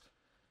 because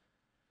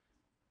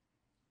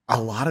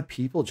a lot of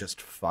people just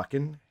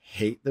fucking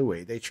hate the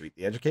way they treat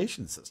the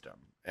education system,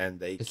 and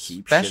they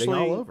keep shitting Especially-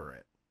 all over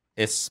it.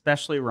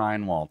 Especially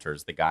Ryan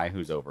Walters, the guy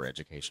who's over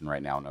education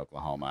right now in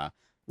Oklahoma.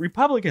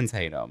 Republicans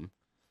hate him,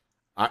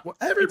 Well,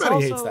 everybody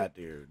It's hates also- that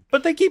dude.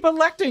 but they keep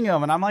electing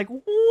him, and I'm like,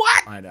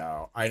 what? I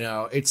know.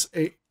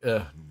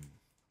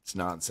 It's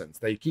nonsense.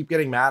 They keep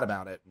getting mad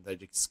about it, and they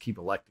just keep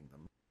electing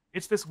them.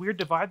 It's this weird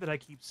divide that I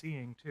keep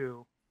seeing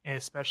too,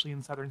 especially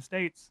in southern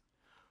states,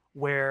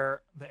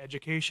 where the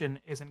education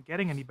isn't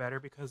getting any better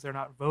because they're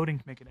not voting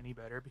to make it any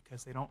better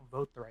because they don't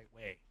vote the right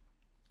way.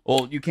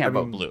 Well, you can't I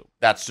vote mean- blue.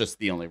 That's just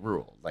the only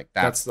rule. Like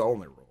That's the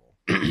only rule.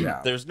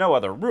 Yeah. There's no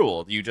other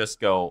rule. You just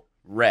go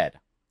red.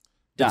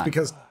 It's Done.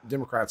 because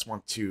Democrats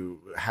want to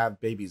have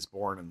babies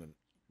born and then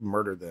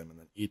murder them and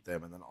then eat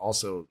them and then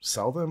also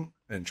sell them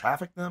and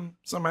traffic them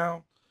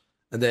somehow.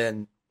 And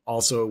then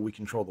also we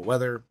control the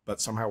weather, but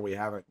somehow we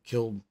haven't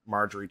killed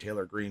Marjorie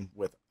Taylor Greene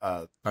with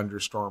a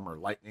thunderstorm or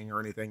lightning or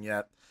anything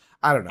yet.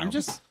 I don't know. I'm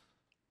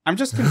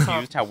just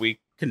confused how we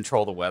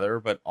control the weather,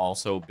 but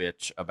also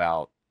bitch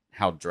about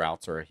how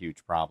droughts are a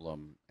huge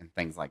problem and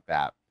things like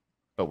that.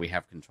 But we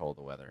have control of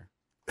the weather.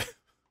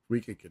 We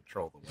can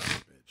control the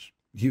weather, bitch.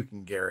 You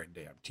can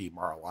guarantee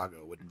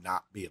Mar-a-Lago would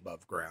not be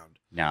above ground.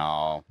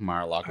 No,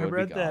 Mar-a-Lago I would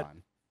read be that-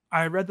 gone.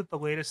 I read that the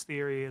latest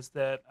theory is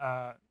that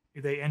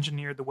they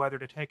engineered the weather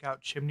to take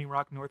out Chimney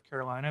Rock, North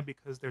Carolina,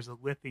 because there's a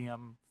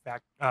lithium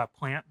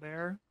plant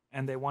there,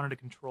 and they wanted to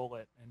control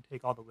it and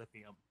take all the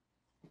lithium.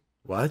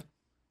 What?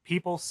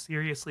 People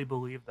seriously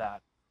believe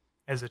that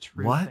as a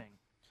true What? thing.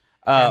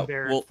 And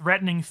they're Well,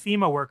 threatening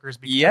FEMA workers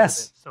because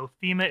Yes. of it. So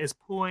FEMA is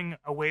pulling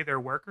away their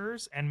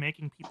workers and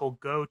making people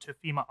go to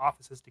FEMA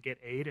offices to get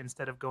aid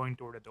instead of going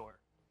door to door.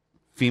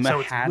 FEMA So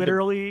it's had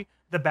literally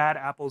the bad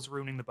apples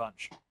ruining the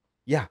bunch.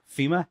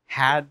 FEMA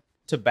had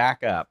to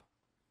back up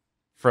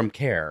from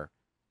CARE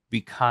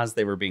because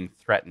they were being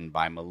threatened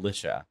by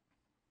militia,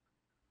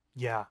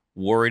 Yeah,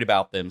 worried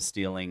about them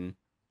stealing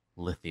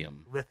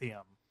lithium.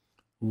 lithium.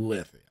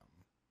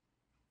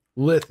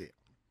 Lithium.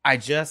 I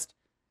just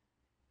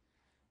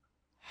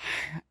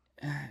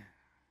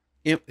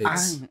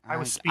It's- I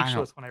was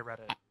speechless when I read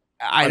it.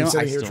 I I'm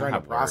sitting here still trying to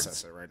have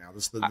process words. it right now.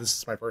 This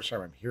is my first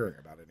time I'm hearing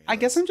about it. I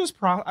guess I'm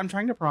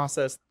trying to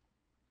process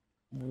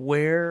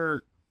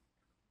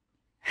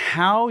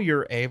how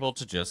you're able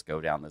to just go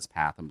down this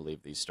path and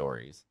believe these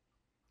stories.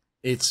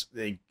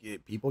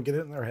 People get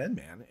it in their head,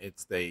 man.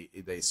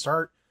 They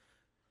start.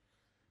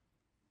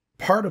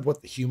 part of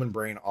what the human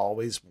brain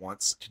always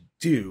wants to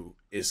do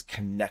is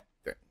connect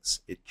things.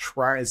 It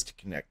tries to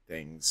connect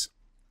things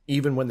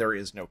even when there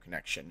is no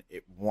connection.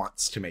 It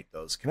wants to make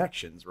those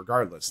connections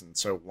regardless. And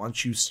so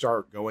once you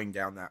start going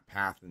down that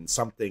path and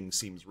something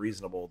seems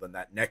reasonable, then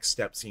that next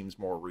step seems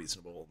more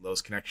reasonable.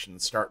 Those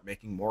connections start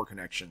making more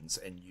connections,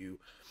 and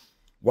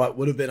what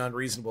would have been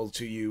unreasonable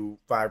to you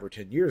 5 or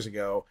 10 years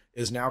ago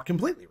is now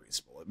completely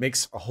reasonable. It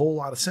makes a whole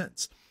lot of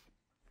sense.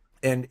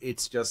 And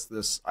it's just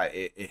this,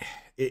 it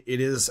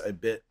is a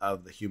bit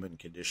of the human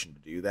condition to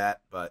do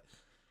that, but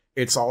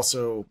it's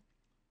also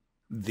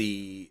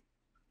the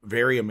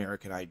very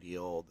American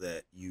ideal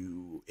that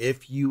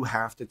if you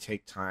have to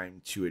take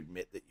time to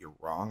admit that you're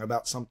wrong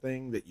about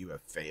something, that you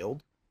have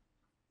failed.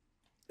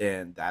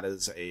 And that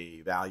is a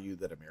value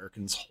that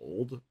Americans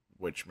hold,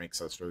 which makes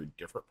us very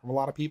different from a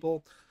lot of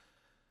people.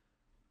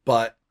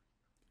 But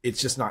it's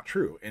just not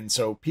true. And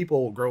so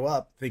people grow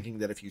up thinking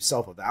that if you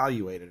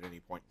self-evaluate at any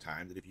point in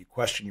time, that if you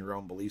question your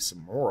own beliefs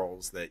and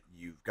morals, that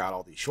you've got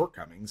all these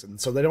shortcomings.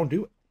 And so they don't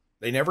do it.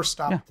 They never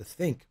stop to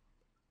think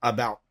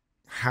about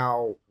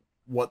how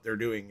what they're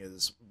doing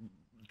is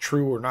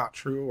true or not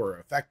true or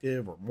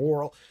effective or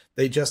moral.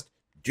 They just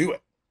do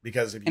it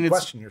because if you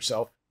question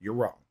yourself, you're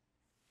wrong.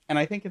 And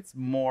I think it's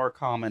more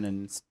common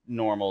and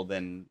normal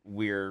than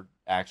we're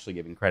actually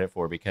giving credit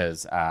for,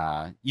 because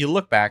you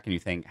look back and you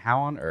think,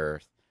 how on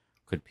earth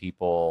could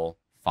people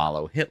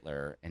follow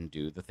Hitler and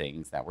do the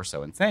things that were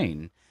so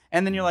insane?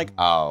 And then you're like,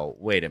 oh,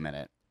 wait a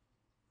minute.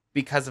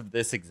 Because of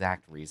this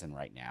exact reason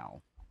right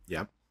now.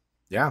 Yep.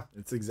 Yeah,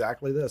 it's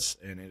exactly this.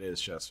 And it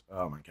is just,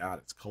 oh my God,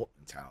 it's cult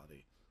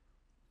mentality.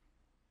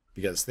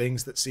 Because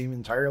things that seem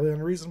entirely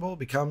unreasonable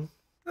become,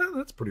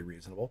 that's pretty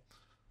reasonable.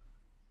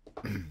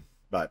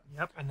 But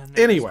yep, and then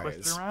they anyways,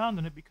 twist it around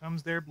and it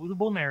becomes their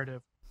believable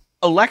narrative.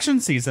 Election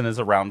season is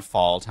around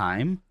fall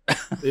time.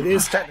 It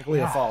is technically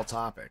a fall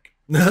topic.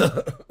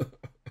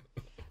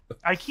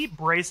 I keep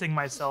bracing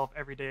myself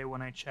every day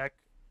when I check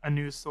a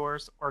news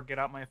source or get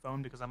out my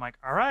phone, because I'm like,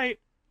 all right,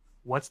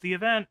 what's the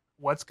event?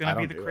 What's going to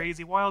be the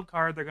crazy wild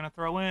card they're going to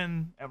throw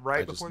in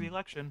right before the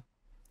election?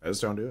 I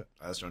just don't do it.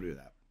 I just don't do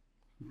that.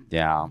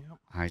 Yeah.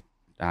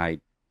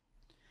 Yep.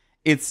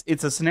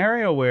 It's a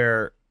scenario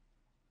where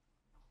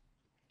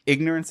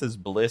ignorance is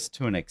bliss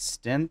to an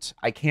extent.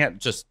 I can't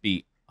just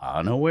be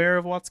unaware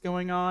of what's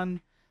going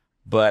on,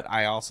 but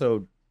I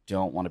also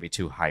don't want to be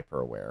too hyper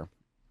aware.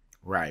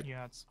 Right.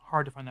 Yeah, it's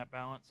hard to find that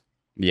balance.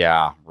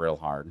 Yeah, real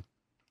hard.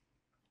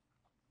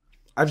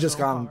 I've just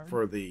gone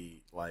for the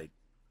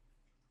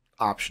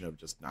option of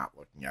just not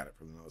looking at it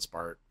for the most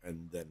part,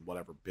 and then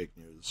whatever big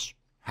news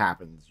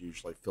happens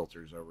usually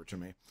filters over to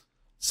me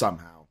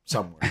somehow,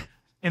 somewhere.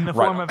 In the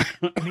form of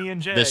me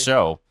and Jay. This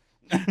show.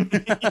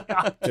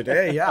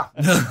 Today, yeah.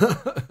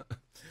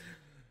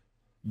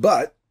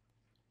 But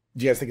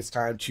do you guys think it's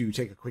time to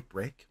take a quick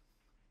break?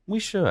 We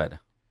should.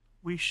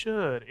 We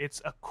should.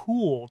 It's a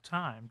cool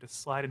time to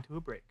slide into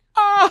a break.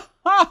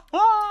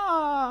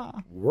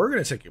 We're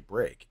going to take a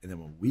break, and then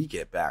when we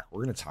get back,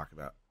 we're going to talk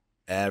about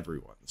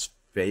everyone's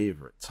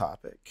favorite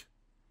topic,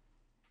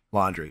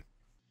 laundry.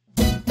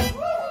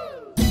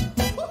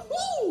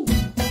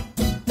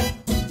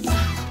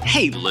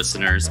 Hey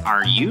listeners,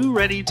 are you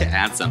ready to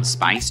add some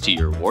spice to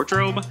your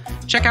wardrobe?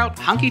 Check out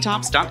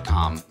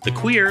hunkytops.com, the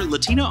queer,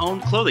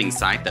 Latino-owned clothing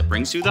site that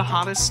brings you the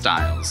hottest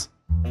styles.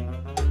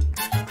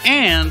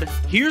 And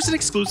here's an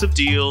exclusive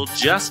deal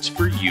just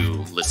for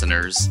you,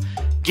 listeners.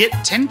 Get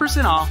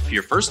 10% off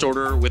your first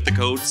order with the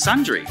code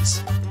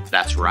SUNDRIES.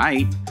 That's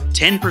right,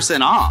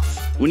 10% off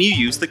when you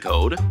use the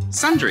code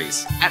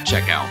SUNDRIES at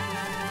checkout.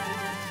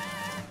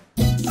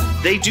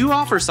 They do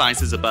offer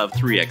sizes above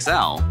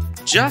 3XL.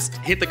 Just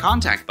hit the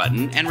contact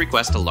button and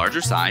request a larger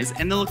size,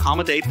 and they'll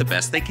accommodate the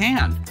best they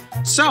can.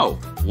 So,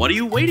 what are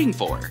you waiting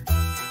for?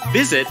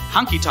 Visit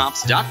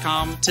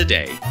hunkytops.com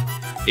today.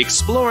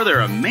 Explore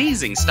their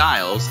amazing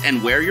styles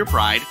and wear your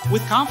pride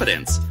with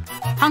confidence.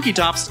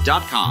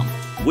 hunkytops.com.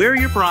 Wear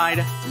your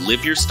pride,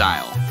 live your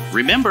style.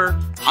 Remember,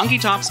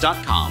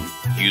 hunkytops.com.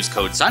 Use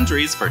code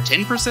SUNDRIES for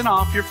 10%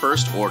 off your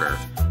first order.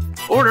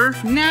 Order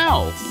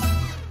now!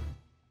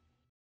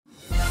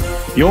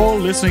 You're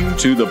listening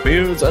to the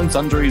Beards and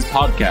Sundries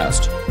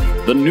podcast,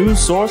 the news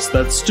source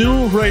that's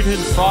still rated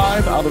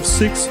 5 out of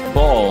 6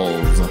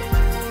 balls.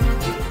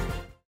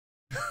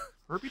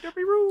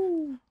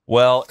 Herpy-derpy-roo!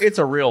 Well, it's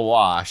a real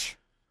wash.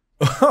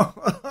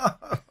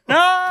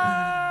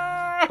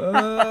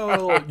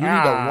 Oh, you need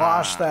to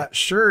wash that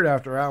shirt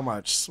after how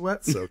much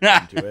sweat soaked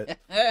into it.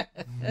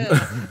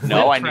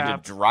 No, I trap.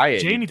 need to dry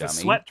it. Jay you needs a dummy.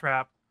 sweat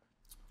trap.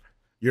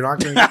 You're not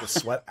going to get the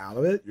sweat out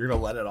of it? You're going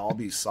to let it all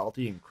be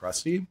salty and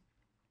crusty?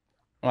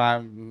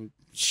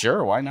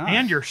 Sure, why not?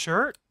 And your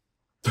shirt?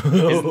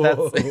 Isn't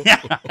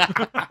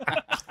that...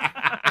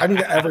 I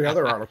mean, every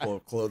other article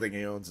of clothing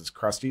he owns is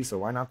crusty, so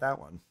why not that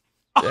one?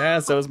 Yeah,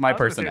 so is my I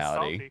was gonna say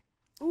personality.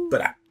 salty.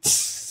 But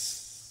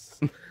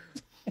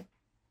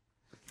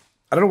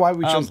I don't know why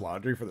we chose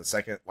laundry for the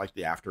second, like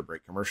the after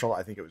break commercial.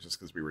 I think it was just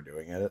because we were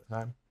doing it at the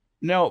time.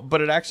 No, but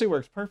it actually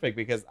works perfect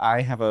because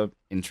I have a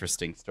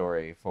interesting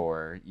story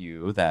for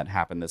you that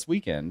happened this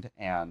weekend.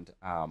 And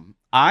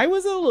I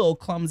was a little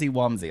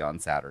clumsy-wumsy on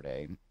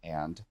Saturday.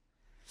 And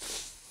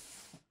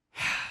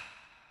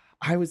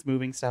I was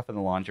moving stuff in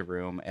the laundry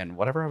room. And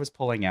whatever I was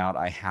pulling out,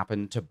 I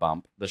happened to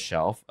bump the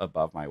shelf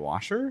above my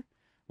washer,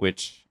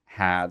 which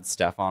had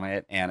stuff on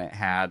it. And it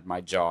had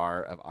my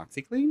jar of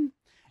OxyClean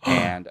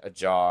and a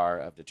jar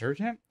of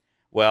detergent.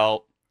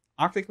 Well,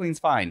 OxyClean's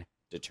fine.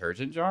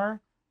 Detergent jar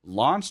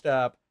launched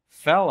up,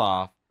 fell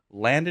off,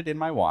 landed in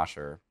my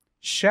washer,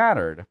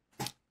 shattered.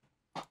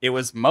 It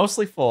was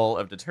mostly full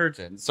of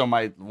detergent, so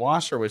my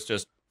washer was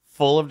just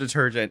full of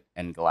detergent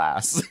and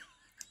glass.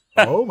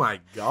 Oh my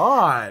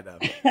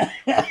God.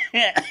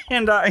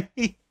 And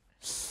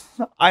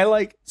I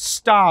like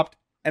stopped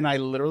and I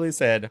literally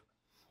said,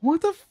 "What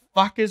the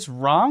fuck is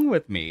wrong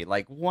with me?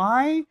 Like,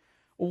 why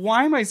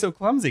am I so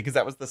clumsy?" Because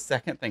that was the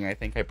second thing I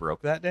think I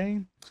broke that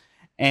day.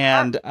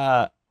 And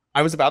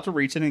I was about to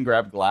reach in and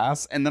grab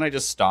glass, and then I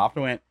just stopped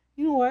and went,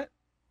 "You know what?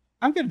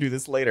 I'm going to do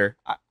this later.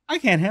 I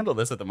can't handle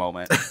this at the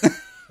moment."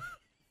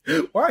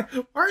 Why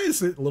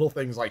is it little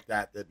things like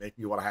that that make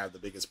me want to have the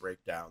biggest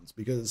breakdowns?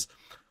 Because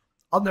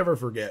I'll never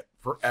forget,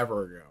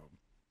 forever ago,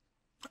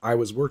 I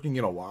was working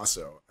in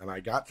Owasso, and I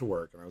got to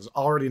work, and I was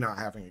already not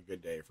having a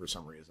good day for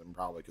some reason,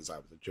 probably because I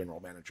was a general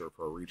manager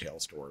for a retail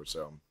store,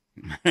 so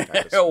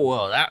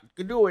well, that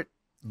could do it.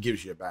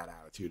 Gives you a bad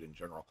attitude in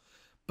general.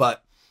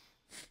 But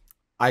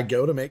I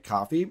go to make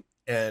coffee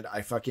and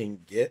I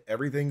fucking get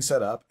everything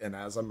set up. And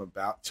as I'm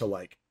about to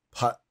like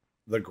put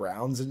the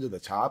grounds into the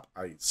top,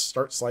 I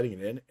start sliding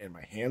it in and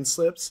my hand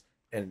slips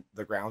and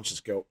the grounds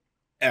just go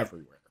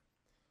everywhere.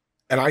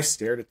 And I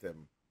stared at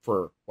them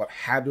for what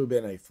had to have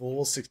been a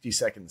full 60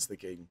 seconds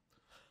thinking,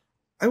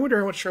 I wonder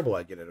how much trouble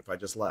I'd get in if I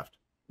just left.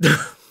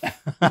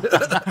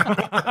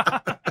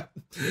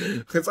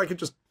 Because I could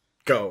just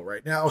go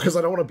right now because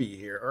I don't want to be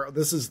here. Or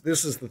this is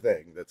the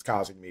thing that's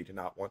causing me to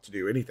not want to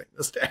do anything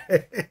this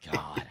day.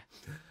 God,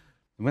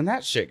 when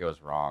that shit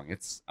goes wrong,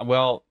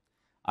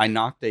 I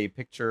knocked a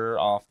picture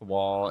off the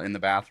wall in the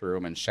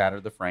bathroom and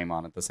shattered the frame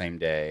on it the same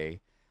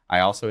day. I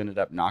also ended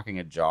up knocking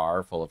a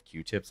jar full of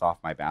Q-tips off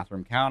my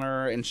bathroom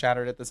counter and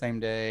shattered it the same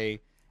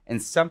day.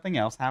 And something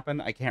else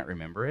happened. I can't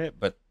remember it,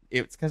 but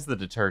it's because the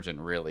detergent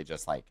really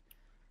just like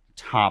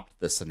topped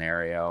the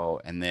scenario.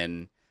 And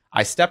then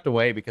I stepped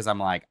away because I'm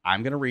like,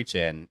 I'm going to reach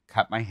in,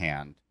 cut my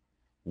hand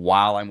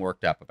while I'm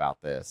worked up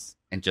about this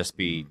and just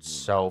be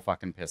so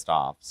fucking pissed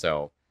off.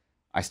 So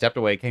I stepped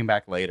away, came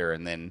back later,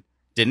 and then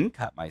didn't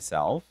cut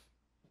myself.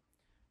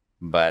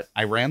 But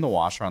I ran the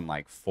washer on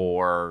like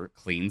 4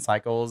 clean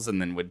cycles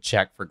and then would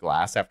check for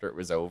glass after it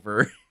was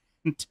over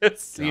to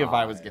see if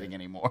I was getting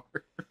any more.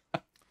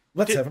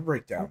 Let's have a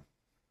breakdown.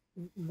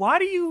 Why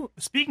do you,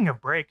 speaking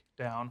of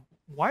breakdown,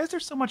 why is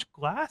there so much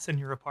glass in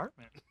your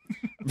apartment?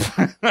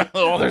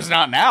 Well, there's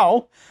not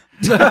now.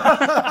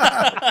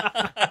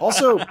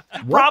 Also,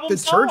 what Problem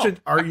detergent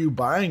solved. are you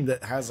buying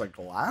that has a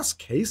glass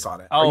case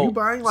on it? Oh, are you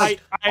buying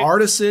like I-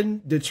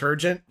 artisan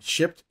detergent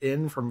shipped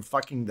in from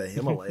fucking the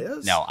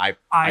Himalayas? No, I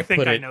think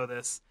put I it- know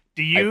this.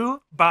 Do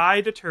you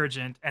buy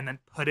detergent and then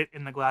put it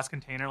in the glass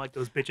container like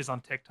those bitches on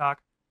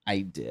TikTok?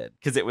 I did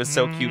because it was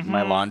so cute in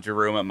my Mhm. laundry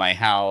room at my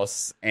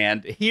house,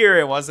 and here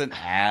it wasn't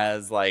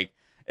as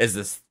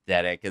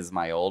aesthetic as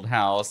my old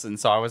house, and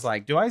so I was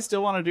like, "Do I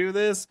still want to do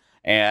this?"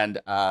 And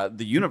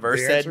the universe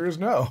The said, answer is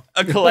no.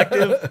 "A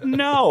collective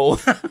no."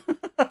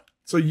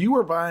 So you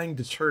were buying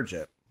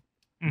detergent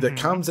that Mhm.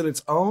 comes in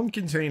its own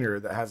container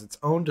that has its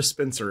own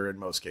dispenser in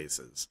most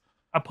cases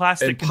A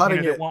plastic and container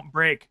putting that it- won't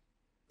break.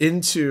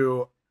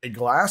 into a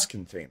glass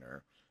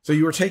container. So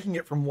you were taking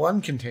it from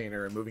one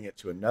container and moving it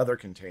to another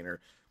container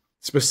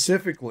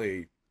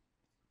specifically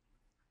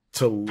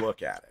to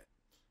look at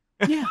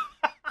Yeah,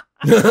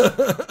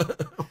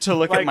 it. to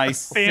look Like at my a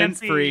fancy-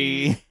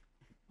 scent-free.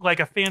 Like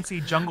a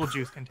fancy jungle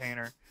juice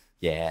container.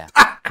 Yeah,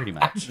 pretty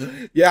much.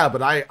 Yeah,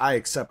 but I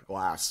accept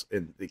glass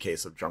in the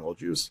case of jungle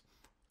juice.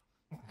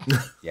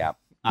 Yeah.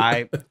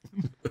 I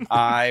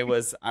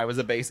was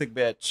a basic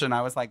bitch, and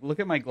I was like,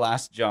 look at my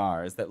glass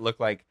jars that look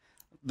like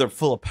they're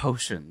full of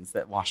potions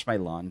that wash my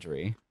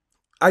laundry.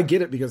 I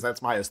get it because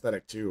that's my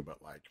aesthetic too,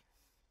 but like,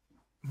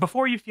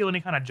 Before you feel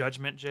any kind of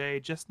judgment, Jay,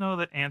 just know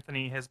that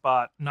Anthony has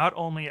bought not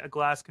only a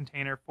glass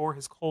container for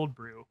his cold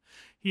brew,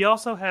 he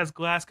also has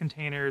glass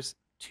containers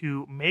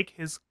to make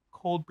his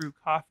cold brew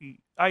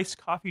iced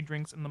coffee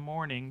drinks in the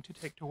morning to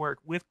take to work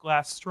with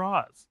glass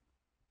straws.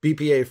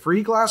 BPA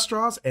free glass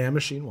straws and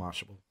machine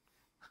washable.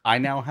 I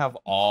now have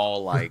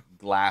all like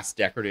glass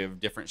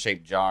decorative different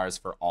shaped jars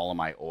for all of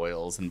my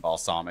oils and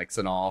balsamics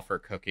and all for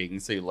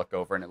cooking. So you look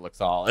over and it looks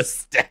all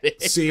aesthetic.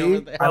 over See,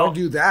 there. I don't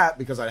do that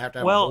because I'd have to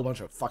have a Well- whole bunch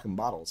of fucking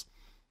bottles.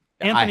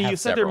 Anthony, I have you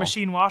said they're several.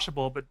 machine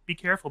washable, but be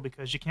careful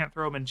because you can't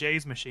throw them in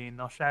Jay's machine.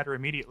 They'll shatter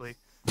immediately.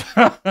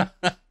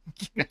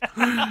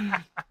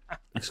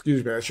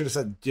 Excuse me, I should have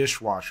said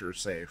dishwasher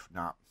safe,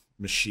 not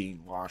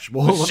machine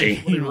washable. Let me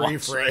Machine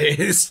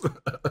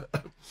rephrase.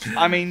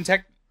 I mean,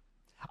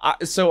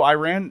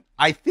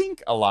 I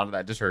think a lot of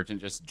that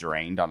detergent just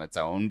drained on its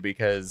own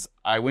because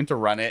I went to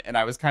run it and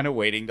I was kind of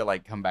waiting to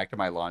like come back to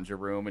my laundry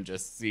room and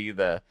just see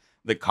the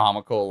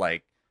comical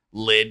like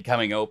lid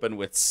coming open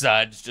with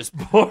suds just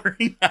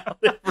pouring out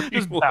everywhere.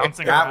 Just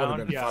bouncing That around. would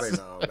have been Yes. funny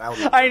though. That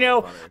would've been I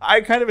know. funny.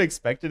 I kind of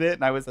expected it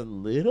and I was a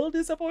little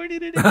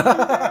disappointed in it.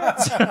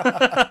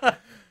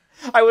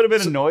 I would have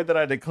been annoyed that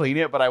I had to clean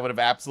it, but I would have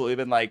absolutely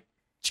been like,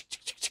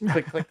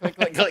 click, click, click,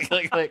 click, click,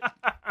 click, click.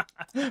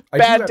 I do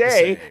Bad have to day.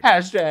 say,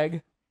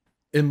 Hashtag.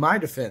 in my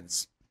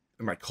defense,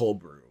 in my cold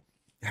brew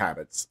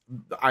habits,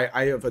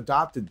 I have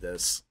adopted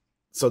this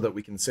so that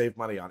we can save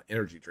money on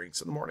energy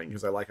drinks in the morning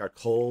because I like a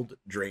cold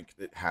drink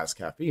that has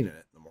caffeine in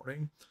it in the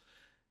morning.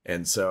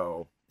 And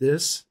so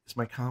this is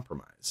my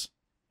compromise.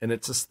 And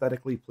it's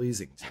aesthetically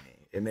pleasing to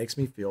me. It makes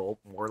me feel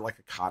more like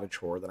a cottage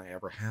whore than I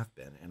ever have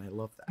been. And I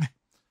love that.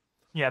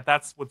 Yeah,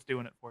 that's what's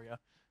doing it for you.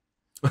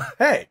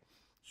 Hey,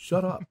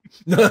 shut up.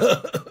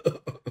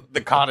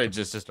 The cottage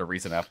is just a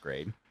recent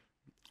upgrade.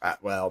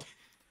 Well,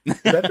 the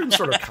bedroom's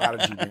sort of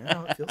cottagey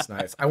now. It feels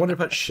nice. I wanted to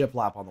put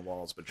shiplap on the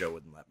walls, but Joe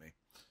wouldn't let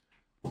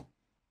me.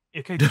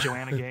 Okay,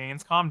 Joanna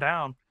Gaines, calm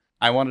down.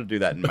 I wanted to do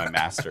that in my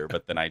master,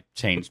 but then I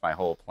changed my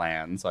whole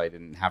plan so I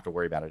didn't have to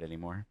worry about it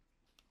anymore.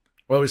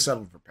 Well, we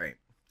settled for paint.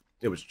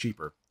 It was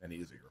cheaper and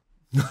easier.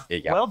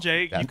 Yeah, Well,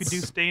 Jay, you could do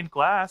that's- stained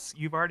glass.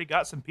 You've already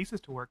got some pieces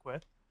to work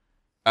with.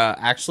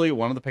 Actually,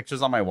 one of the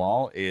pictures on my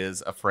wall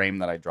is a frame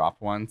that I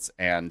dropped once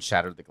and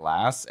shattered the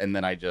glass, and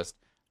then I just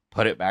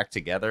put it back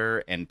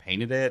together and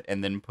painted it,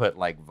 and then put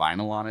like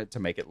vinyl on it to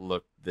make it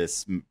look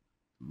this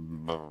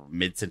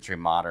mid-century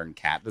modern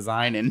cat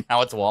design, and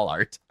now it's wall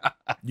art.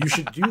 You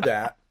should do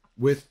that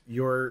with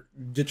your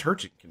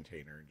detergent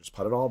container. Just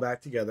put it all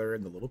back together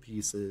in the little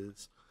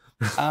pieces.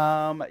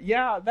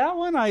 Yeah, that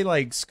one I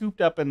like scooped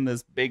up in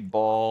this big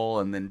bowl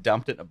and then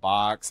dumped it in a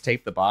box,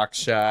 taped the box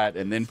shut,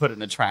 and then put it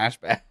in a trash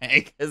bag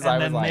because I And was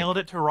then like, mailed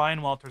it to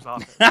Ryan Walter's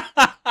office.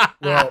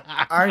 Well,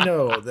 I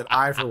know that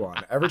I, for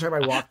one, every time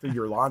I walked through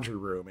your laundry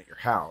room at your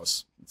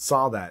house,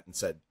 saw that and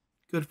said,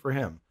 good for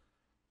him.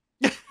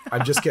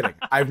 I'm just kidding.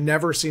 I've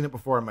never seen it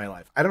before in my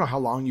life. I don't know how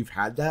long you've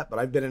had that, but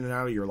I've been in and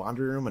out of your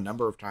laundry room a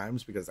number of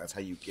times because that's how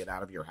you get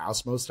out of your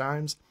house most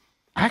times.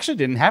 I actually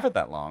didn't have it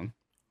that long.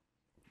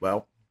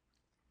 Well,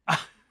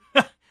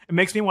 It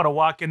makes me want to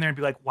walk in there and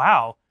be like,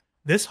 wow,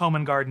 this home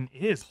and garden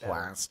is better.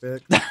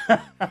 plastic.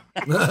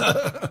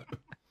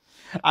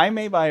 I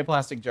may buy a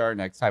plastic jar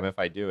next time if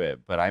I do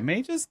it, but I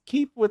may just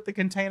keep with the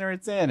container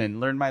it's in and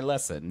learn my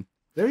lesson.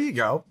 There you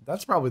go.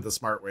 That's probably the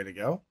smart way to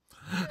go.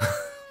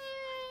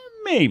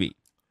 Maybe.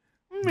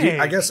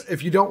 I guess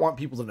if you don't want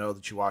people to know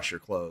that you wash your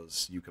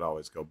clothes, you could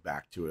always go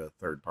back to a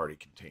third-party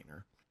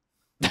container.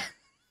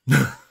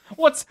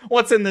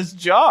 What's in this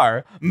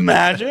jar?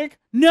 Magic?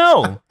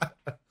 No.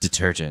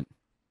 Detergent.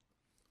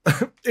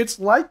 It's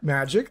like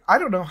magic. I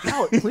don't know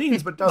how it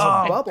cleans, but doesn't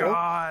Oh, bubble.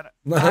 God.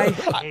 I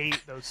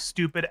hate those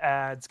stupid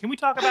ads. Can we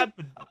talk about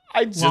the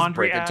I just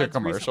laundry break into a ads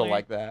commercial recently?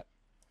 like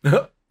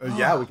that.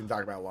 Yeah, we can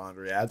talk about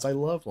laundry ads. I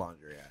love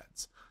laundry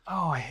ads.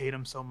 Oh, I hate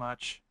them so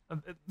much.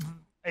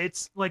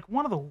 It's like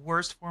one of the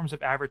worst forms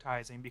of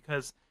advertising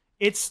because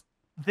it's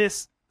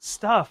this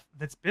stuff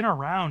that's been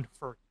around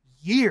for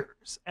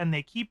years and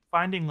they keep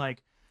finding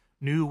like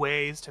new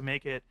ways to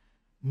make it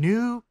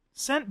new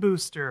scent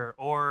booster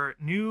or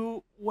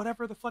new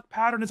whatever the fuck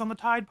pattern is on the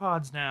Tide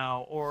Pods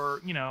now,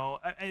 or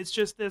it's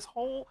just this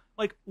whole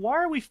like, why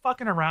are we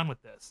fucking around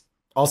with this?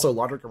 Also,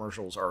 laundry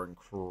commercials are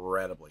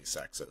incredibly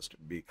sexist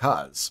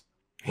because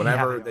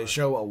whenever Yeah, they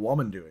show a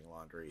woman doing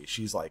laundry,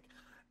 she's like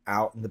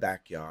out in the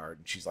backyard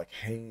and she's like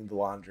hanging the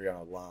laundry on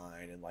a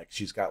line and like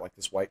she's got like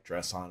this white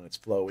dress on and it's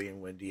flowy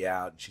and windy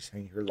out and she's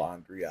hanging her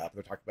laundry up.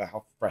 They're talking about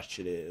how fresh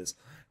it is.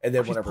 And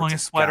then She's whenever pulling a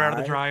it's sweater out of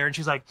the guy- dryer and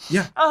she's like,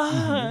 Yeah.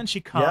 and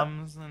she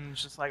comes and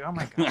it's just like, oh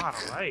my God,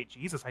 all right,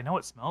 Jesus, I know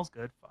it smells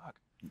good. Fuck.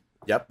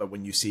 Yep, but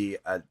when you see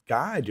a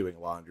guy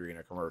doing laundry in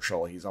a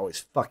commercial, he's always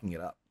fucking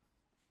it up.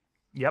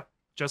 Yep.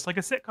 Just like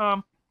a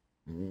sitcom.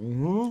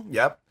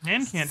 Yep.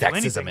 Man can't do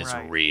anything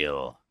right.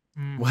 real.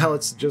 Mhm. Well,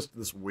 it's just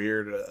this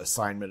weird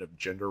assignment of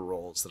gender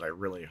roles that I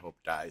really hope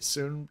dies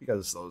soon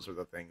because those are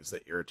the things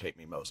that irritate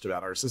me most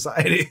about our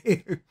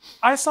society.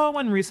 I saw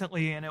one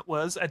recently and it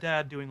was a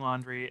dad doing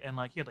laundry and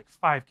like he had like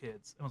 5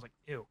 kids. And I was like,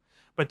 ew.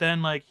 But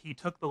then like he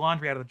took the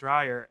laundry out of the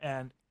dryer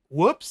and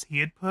whoops, he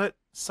had put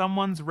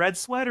someone's red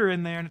sweater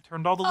in there and it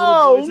turned all the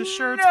little boys'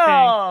 shirts pink.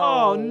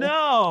 Oh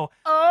no.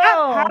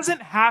 That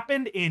hasn't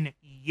happened in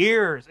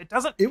years. It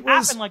doesn't It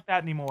was happen like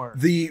that anymore.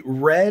 The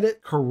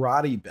red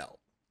karate belt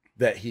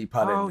that he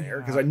put Oh, in there,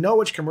 because yeah. I know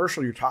which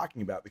commercial you're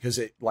talking about, because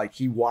it like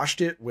he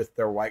washed it with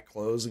their white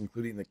clothes,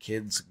 including the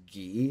kid's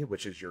gi,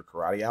 which is your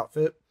karate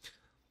outfit,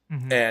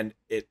 Mhm. and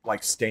it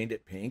like stained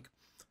it pink.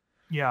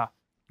 Yeah.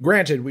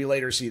 Granted, we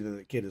later see that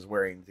the kid is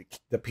wearing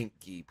the pink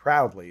gi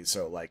proudly,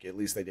 so like at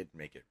least they didn't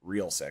make it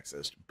real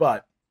sexist,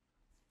 but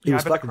it Yeah,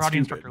 was I bet the fucking karate stupid.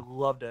 instructor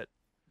loved it.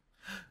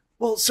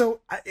 Well, so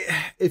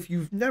if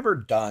you've never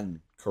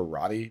done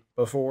karate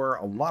before,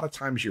 a lot of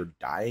times you're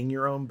dyeing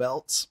your own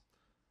belts.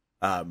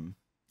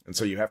 And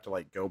so you have to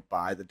like go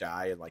buy the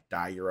dye and like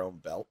dye your own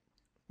belt.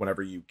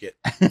 whenever you get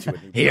to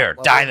a new Here,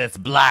 level. dye this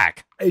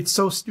black. It's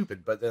so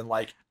stupid, but then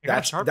like Yeah,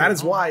 that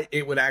is why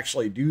it would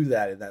actually do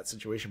that in that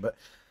situation. But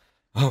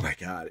oh my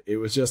god, it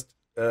was just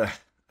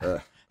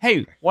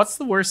Hey, what's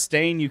the worst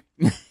stain you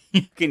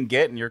you can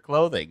get in your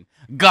clothing?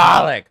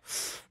 Garlic.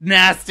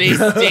 Nasty,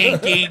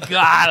 stinky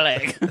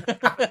garlic.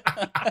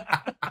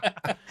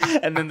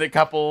 And then the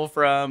couple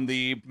from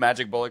the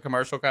Magic Bullet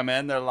commercial come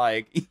in. They're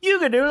like, you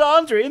can do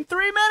laundry in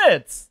 3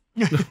 minutes.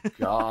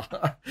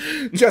 god,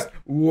 just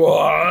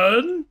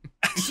 1,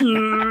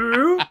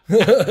 2.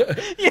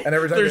 Yeah, And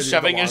every time they're they do the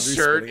shaving a laundry,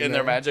 shirt spinning in their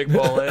them. Magic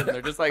Bullet. And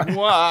they're just like,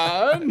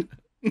 1.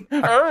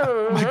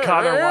 Oh my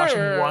god, they're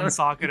washing one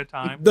sock at a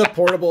time. The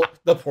portable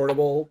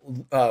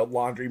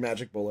laundry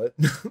magic bullet.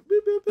 Boop,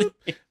 boop,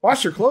 boop.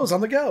 Wash your clothes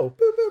on the go.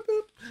 Boop, boop,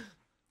 boop.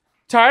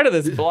 Tired of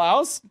this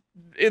blouse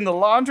in the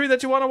laundry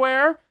that you want to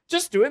wear?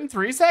 Just do it in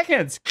 3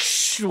 seconds.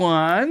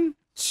 1,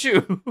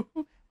 2.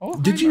 Oh,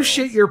 Did hi, you Merle.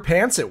 shit your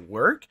pants at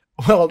work?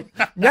 Well,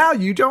 now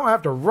you don't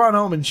have to run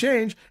home and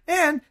change,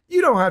 and you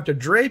don't have to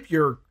drape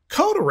your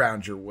coat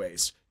around your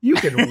waist. You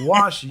can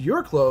wash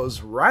your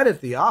clothes right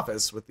at the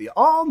office with the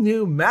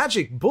all-new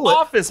Magic Bullet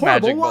Office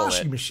portable Magic Bullet.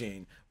 washing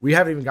machine. We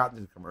haven't even gotten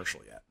to the commercial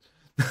yet.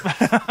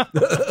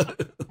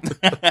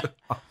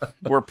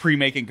 We're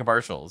pre-making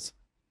commercials.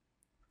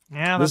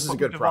 Yeah, This that's is what a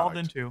good we've evolved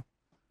product. into.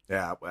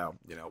 Yeah, well,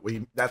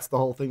 that's the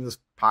whole thing this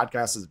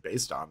podcast is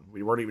based on.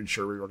 We weren't even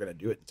sure we were going to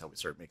do it until we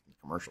started making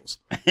commercials.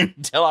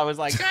 Until I was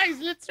like, guys,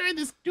 let's try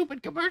this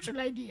stupid commercial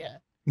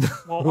idea.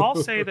 Well, I'll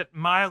say that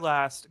my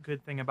last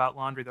good thing about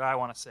laundry that I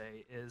want to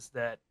say is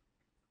that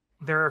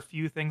there are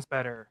few things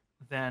better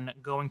than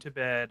going to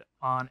bed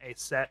on a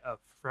set of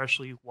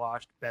freshly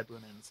washed bed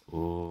linens. Oh,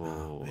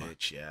 Ooh.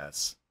 bitch,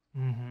 yes.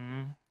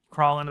 Mm-hmm.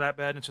 Crawl into that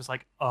bed and it's just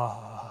like,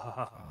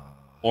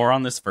 Or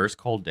on this first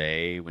cold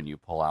day when you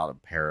pull out a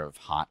pair of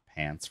hot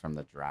pants from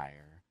the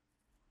dryer.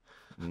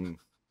 Mm.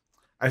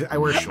 I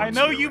wear shorts. I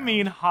know year you round.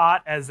 mean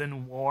hot as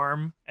in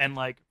warm and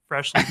like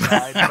freshly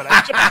dried, but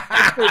I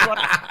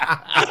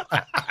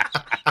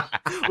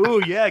just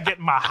ooh yeah,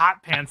 getting my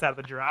hot pants out of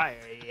the dryer.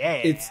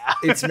 Yeah,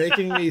 It's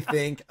making me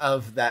think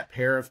of that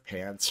pair of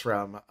pants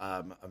from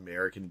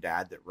American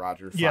Dad that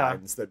Roger Yeah.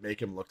 finds that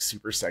make him look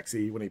super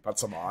sexy when he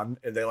puts them on,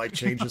 and they like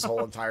change his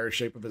whole entire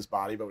shape of his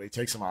body, but when he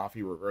takes them off,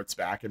 he reverts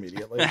back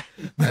immediately.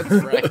 That's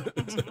right.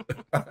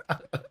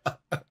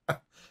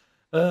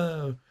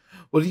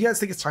 Well, do you guys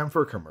think it's time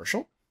for a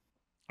commercial?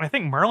 I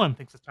think Merlin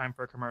thinks it's time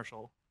for a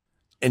commercial.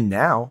 And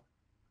now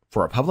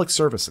for a public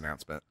service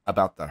announcement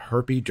about the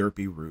Herpy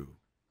Derpy Roo.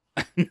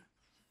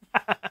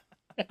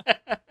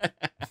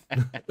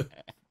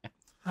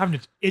 I'm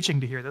just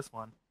itching to hear this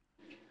one.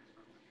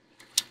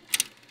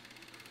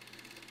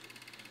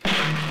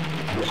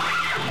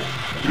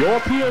 Your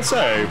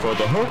PSA for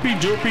the Herpy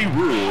Derpy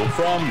Rule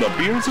from the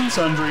Beards and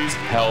Sundries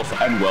Health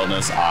and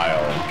Wellness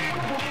aisle.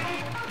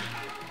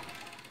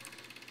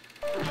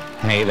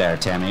 Hey there,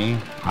 Timmy.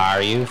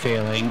 Are you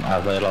feeling a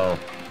little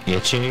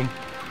itchy?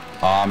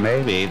 Or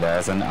maybe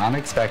there's an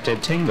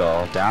unexpected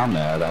tingle down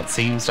there that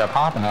seems to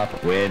pop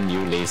up when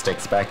you least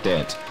expect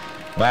it.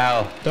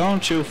 Well,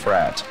 don't you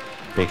fret,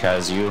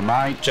 because you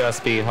might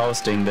just be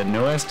hosting the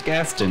newest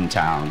guest in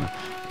town,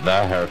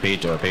 the Herpy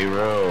Derpy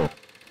Roo.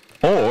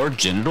 Or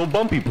genital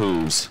bumpy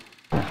poos.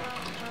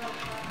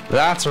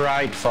 That's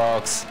right,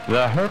 folks.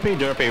 The Herpy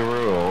Derpy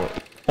Roo.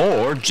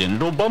 Or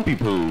genital bumpy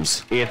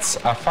poos. It's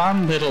a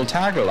fun little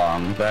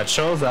tag-along that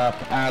shows up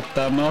at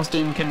the most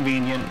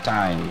inconvenient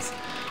times.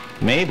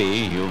 Maybe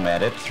you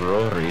met it through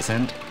a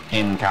recent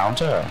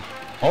encounter.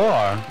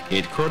 Or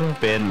it could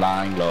have been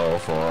lying low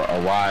for a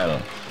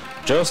while,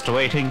 just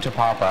waiting to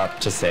pop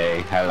up to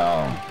say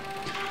hello.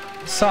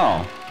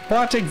 So,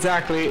 what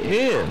exactly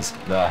is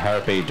the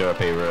Herpy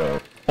Derpy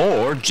Roo?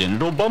 Or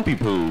genital bumpy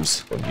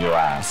poos. You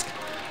ask.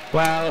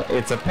 Well,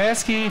 it's a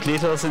pesky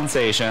little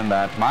sensation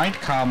that might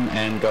come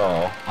and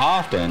go,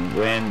 often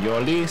when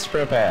you're least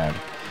prepared.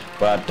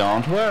 But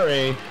don't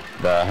worry,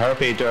 the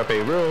Herpy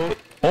Derpy Roo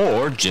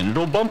Or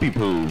genital bumpy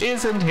poos.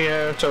 isn't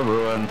here to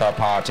ruin the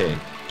party.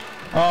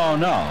 Oh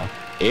no,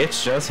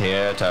 it's just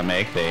here to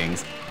make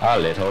things a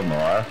little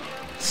more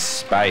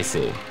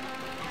spicy.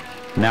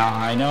 Now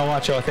I know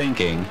what you're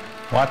thinking.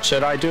 What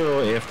should I do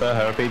if the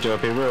Herpy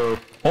Derpy Roo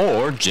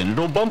Or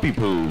genital bumpy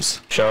poos.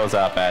 shows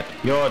up at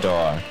your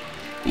door?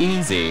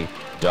 Easy.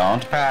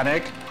 Don't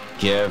panic.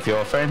 Give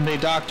your friendly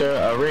doctor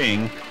a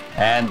ring,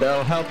 and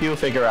they'll help you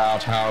figure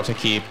out how to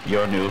keep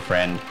your new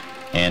friend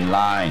in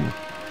line.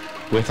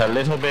 With a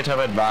little bit of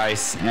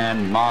advice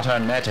and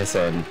modern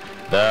medicine,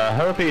 the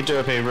Herpy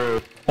Derpy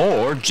Roo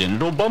Or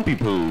genital bumpy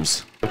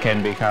poos.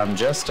 can become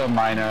just a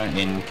minor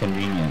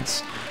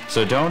inconvenience.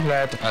 So don't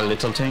let a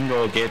little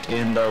tingle get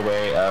in the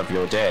way of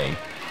your day.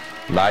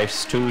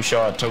 Life's too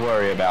short to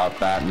worry about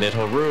that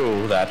little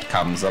roo that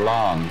comes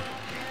along.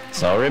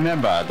 So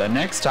remember, the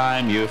next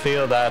time you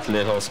feel that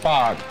little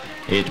spark,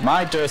 it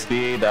might just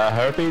be the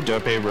Herpy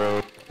Derpy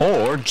Roo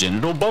Or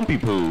genital bumpy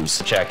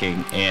poos.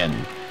 checking in.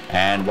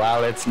 And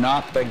while it's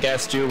not the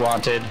guest you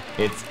wanted,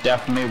 it's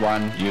definitely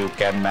one you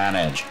can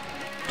manage.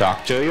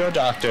 Talk to your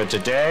doctor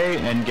today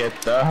and get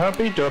the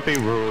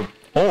herpy-derpy-roo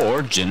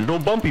or genital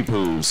bumpy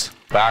poos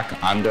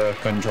back under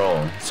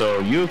control so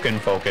you can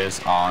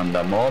focus on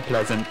the more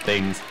pleasant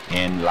things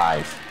in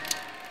life.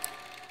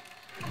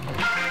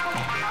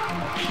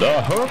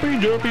 The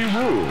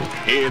herpy-derpy-roo.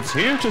 It's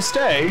here to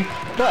stay,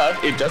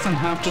 but it doesn't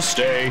have to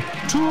stay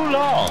too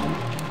long.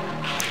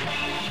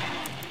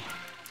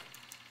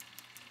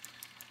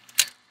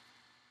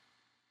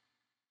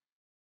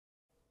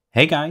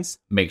 Hey guys,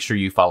 make sure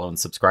you follow and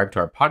subscribe to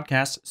our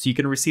podcast so you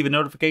can receive a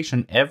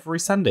notification every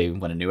Sunday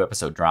when a new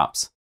episode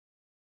drops.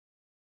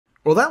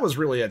 Well, that was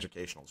really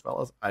educational,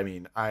 fellas. I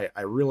mean, I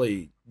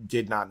really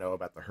did not know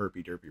about the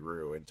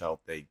herpy-derpy-roo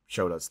until they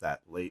showed us that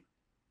late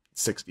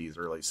 60s,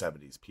 early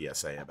 70s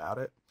PSA about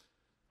it.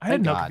 I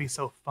didn't know it could be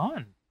so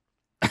fun.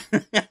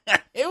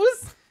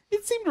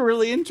 It seemed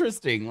really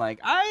interesting.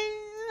 Like, how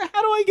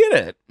do I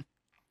get it?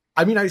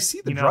 I mean, I see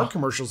the drug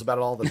commercials about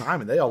it all the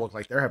time, and they all look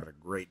like they're having a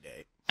great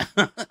day.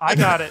 I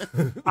got it.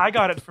 I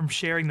got it from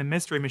sharing the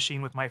mystery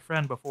machine with my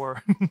friend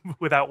before,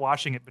 without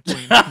washing it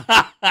between.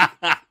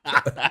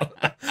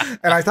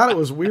 And I thought it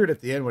was weird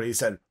at the end when he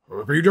said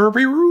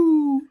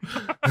herpy-derpy-roo.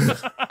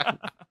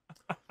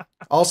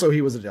 Also,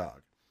 he was a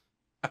dog.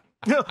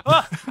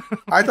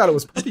 I thought it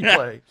was puppy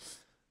play.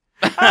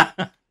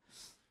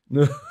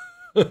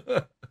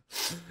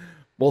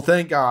 Well,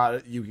 thank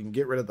God you can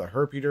get rid of the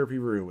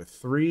herpy-derpy-roo with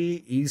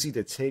 3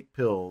 easy-to-take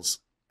pills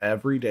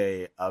every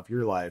day of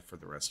your life for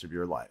the rest of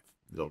your life.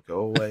 It'll go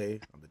away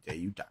on the day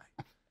you die.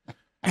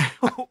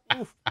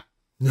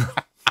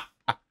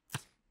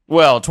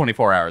 Well,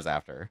 24 hours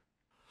after.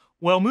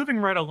 Well, moving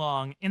right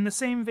along, in the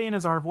same vein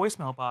as our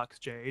voicemail box,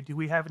 Jay, do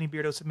we have any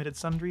Beardo submitted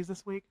sundries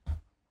this week?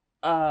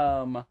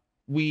 Sorry.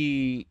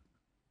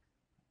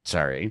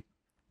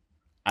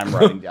 I'm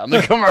writing down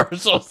the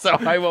commercial so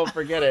I won't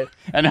forget it.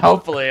 And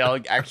hopefully I'll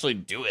actually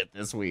do it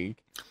this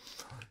week.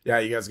 Yeah,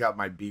 you guys got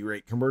my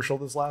B-rate commercial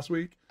this last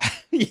week?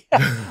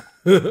 Yeah.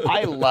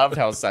 I loved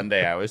how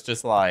Sunday I was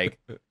just like,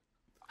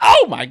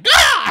 oh my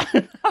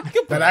God!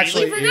 That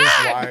actually is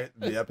why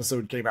the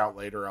episode came out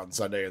later on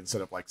Sunday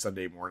instead of like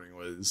Sunday morning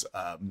was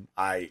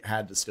I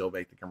had to still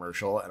make the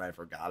commercial and I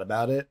forgot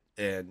about it.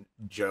 And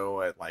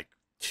Joe at like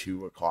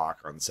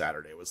 2:00 on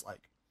Saturday was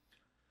like,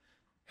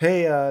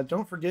 hey,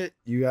 don't forget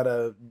you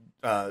gotta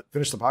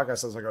finish the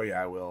podcast. I was like, oh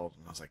yeah, I will.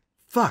 And I was like,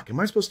 fuck, am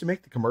I supposed to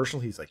make the commercial?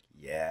 He's like,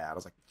 yeah. I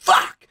was like,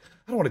 fuck,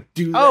 I don't want to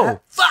do that.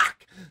 Oh. Fuck.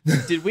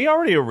 Did we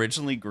already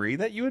originally agree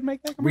that you would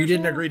make that commercial? We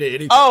didn't agree to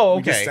anything. Oh, okay.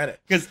 We just said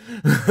it. Because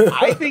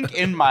I think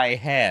in my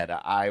head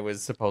I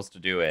was supposed to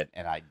do it,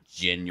 and I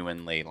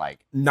genuinely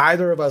like.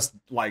 Neither of us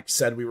like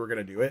said we were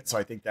gonna do it, so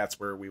I think that's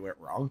where we went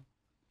wrong.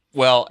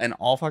 Well, and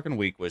all fucking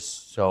week was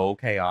so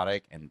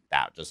chaotic, and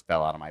that just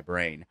fell out of my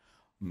brain.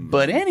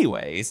 But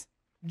anyways,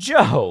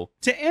 Joe,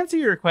 to answer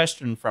your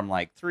question from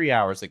like 3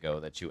 hours ago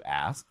that you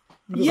asked,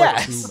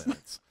 yes,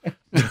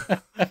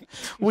 like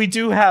we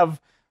do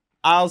have.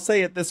 I'll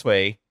say it this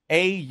way: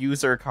 a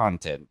user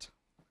content.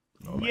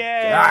 Oh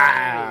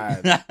my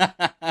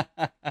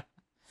God.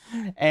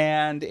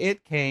 And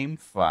it came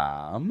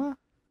from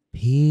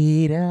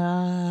Peter.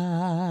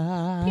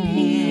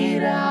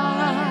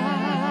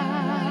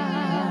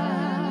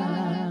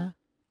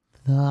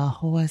 The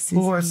horse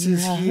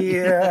is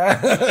here.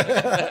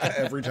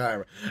 Every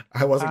time.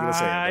 I wasn't going to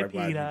say it, but I'm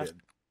glad you did.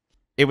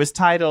 It was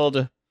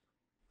titled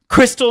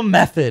Crystal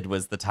Method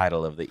was the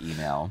title of the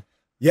email.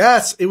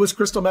 Yes, it was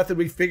Crystal Method.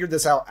 We figured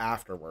this out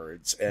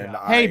afterwards. And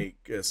Hey. I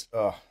just,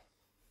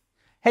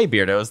 Hey,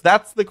 Beardos,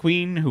 that's the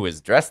queen who is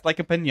dressed like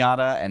a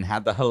piñata and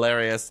had the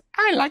hilarious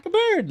I like a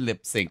bird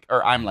lip sync.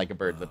 Or I'm like a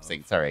bird lip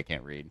sync. Sorry, I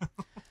can't read.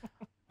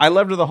 I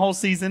loved her the whole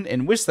season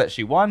and wish that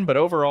she won, but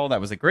overall,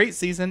 that was a great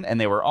season, and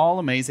they were all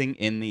amazing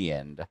in the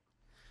end.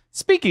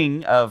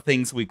 Speaking of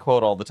things we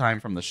quote all the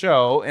time from the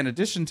show, in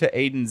addition to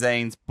Aiden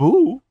Zane's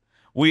boo,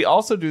 we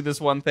also do this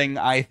one thing.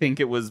 I think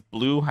it was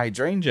Blue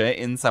Hydrangea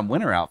in some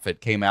winter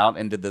outfit came out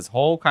and did this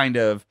whole kind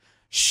of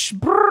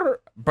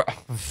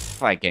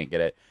I can't get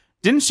it.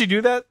 Didn't she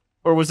do that?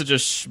 Or was it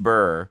just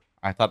shbur?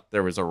 I thought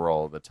there was a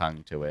roll of the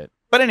tongue to it.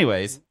 But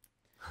anyways,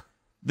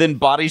 then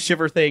body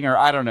shiver thing, or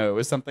I don't know. It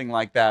was something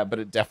like that, but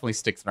it definitely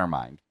sticks in our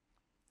mind.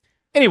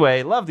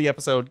 Anyway, love the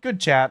episode.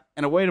 Good chat.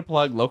 And a way to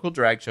plug local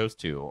drag shows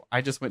too.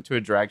 I just went to a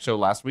drag show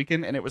last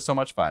weekend and it was so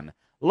much fun.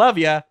 Love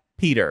ya,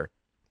 Peter.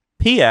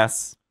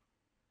 P.S.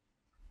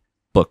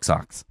 Book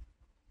socks.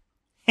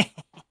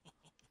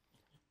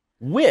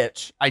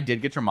 Which I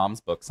did get your mom's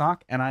book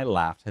sock, and I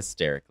laughed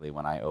hysterically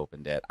when I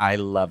opened it. I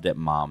loved it,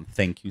 Mom.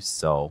 Thank you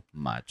so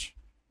much.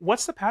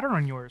 What's the pattern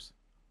on yours?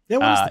 yeah,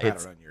 what is the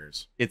pattern on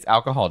yours? It's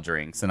alcohol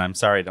drinks, and I'm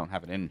sorry I don't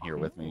have it in here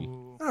with me.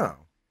 Ooh. Oh.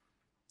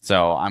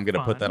 So I'm going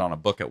to put Fun. that on a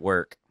book at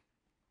work.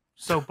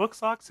 So Book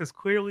Socks has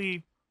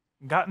clearly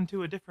gotten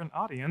to a different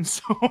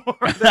audience,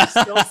 or they're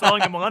still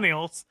selling to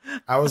millennials.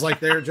 I was like,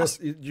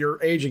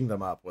 you're aging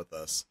them up with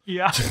us.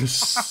 Yeah.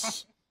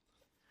 Because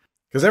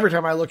every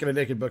time I look at a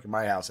naked book in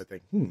my house, I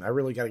think, I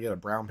really got to get a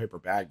brown paper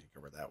bag to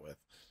cover that with.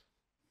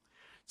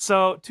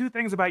 So 2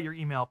 things about your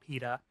email,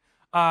 PETA.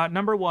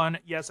 Number one,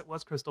 yes, it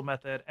was Crystal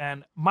Method.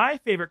 And my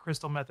favorite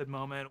Crystal Method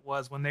moment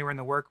was when they were in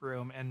the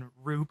workroom and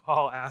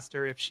RuPaul asked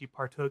her if she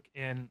partook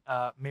in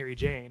Mary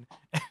Jane.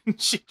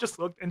 And she just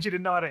looked and she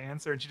didn't know how to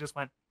answer. And she just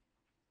went,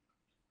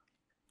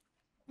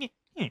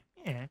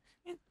 yeah.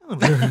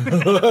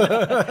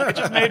 It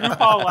just made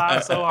RuPaul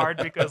laugh so hard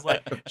because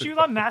like she was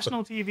on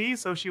national TV,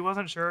 so she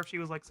wasn't sure if she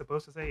was like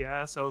supposed to say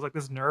yes. So it was like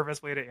this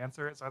nervous way to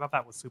answer it. So I thought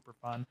that was super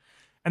fun.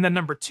 And then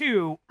number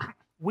two,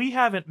 we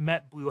haven't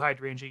met Blue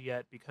Hydrangea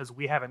yet because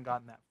we haven't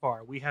gotten that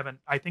far. We haven't.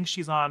 I think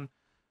she's on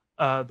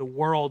the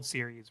World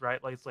Series,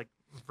 right? Like it's like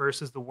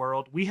versus the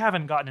World. We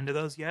haven't gotten into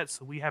those yet,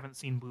 so we haven't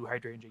seen Blue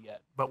Hydrangea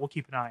yet. But we'll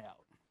keep an eye out.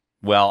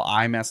 Well,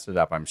 I messed it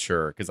up, I'm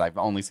sure, because I've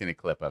only seen a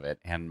clip of it,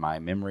 and my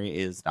memory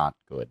is not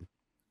good.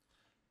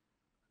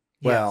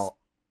 Well,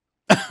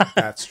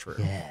 that's true.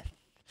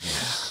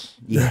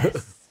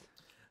 Yes.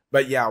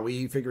 But yeah,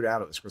 we figured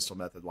out it was Crystal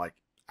Method like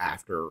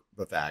after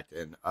the fact,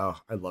 and I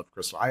love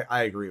Crystal.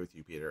 I agree with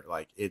you, Peter.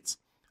 Like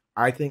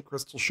I think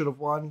Crystal should have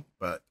won,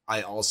 but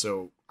I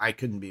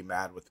couldn't be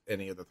mad with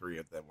any of the three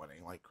of them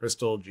winning. Like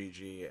Crystal,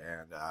 Gigi,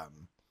 and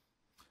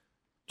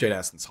Jade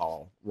Essence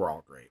Hall were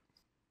all great.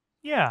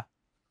 Yeah.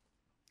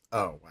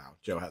 Oh wow,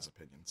 Joe has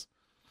opinions.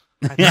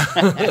 I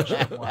think she should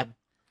have won.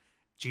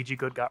 Gigi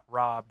Good got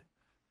robbed.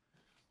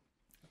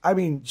 I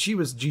mean, she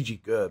was Gigi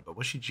Good, but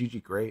was she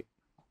Gigi great?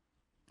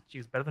 She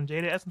was better than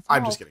Jada Essence.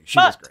 I'm just kidding. She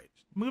was great.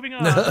 Moving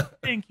on.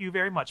 Thank you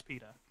very much,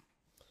 PETA.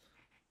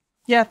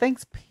 Yeah,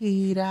 thanks,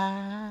 Peter.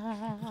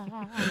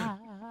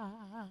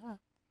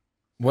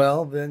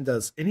 Well, then,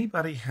 does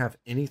anybody have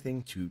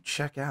anything to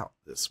check out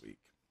this week?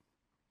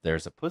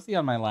 There's a pussy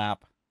on my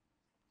lap.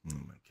 Oh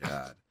my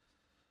god.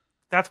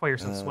 That's why you're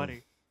so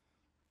sweaty.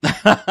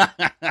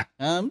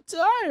 I'm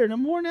tired.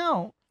 I'm worn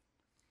out.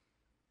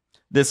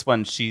 This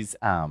one, she's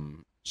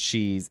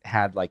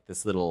had like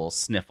this little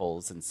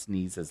sniffles and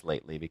sneezes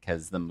lately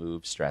because the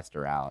move stressed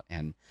her out.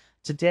 And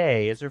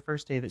today is her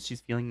first day that she's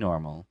feeling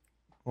normal.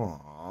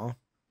 Aww. Is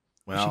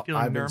she Well,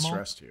 feeling I've been normal?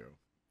 stressed too.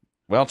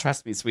 Well,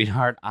 trust me,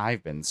 sweetheart,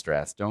 I've been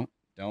stressed. Don't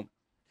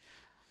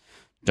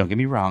get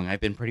me wrong. I've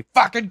been pretty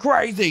fucking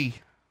crazy.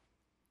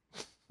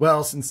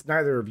 Well, since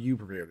neither of you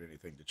prepared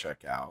anything to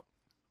check out,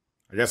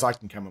 I guess I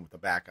can come in with a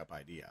backup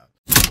idea.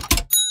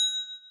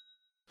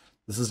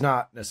 This is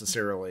not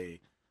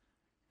necessarily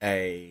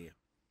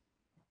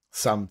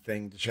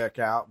something to check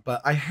out,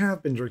 but I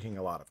have been drinking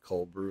a lot of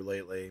cold brew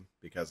lately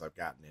because I've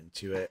gotten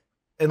into it.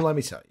 And let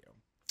me tell you,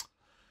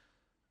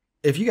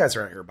 if you guys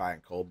are out here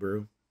buying cold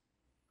brew,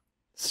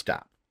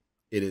 stop.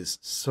 It is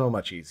so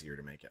much easier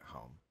to make at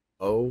home.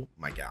 Oh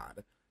my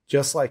God.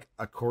 Just like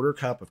a quarter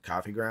cup of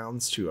coffee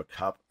grounds to a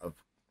cup of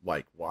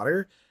like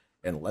water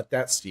and let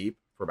that steep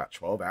for about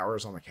 12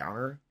 hours on the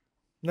counter.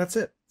 And that's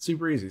it.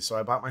 Super easy. So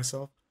I bought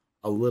myself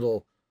a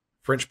little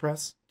French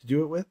press to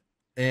do it with.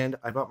 And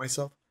I bought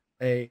myself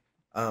a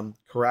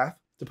carafe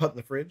to put in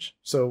the fridge.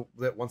 So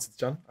that once it's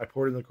done, I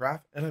pour it in the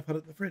carafe and I put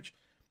it in the fridge.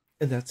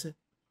 And that's it.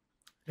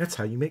 That's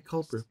how you make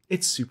cold brew.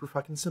 It's super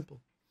fucking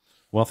simple.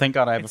 Well, thank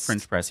God I have a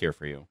French press here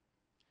for you.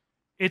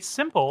 It's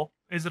simple.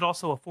 Is it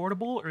also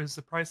affordable, or is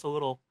the price a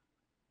little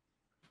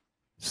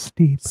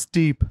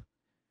steep?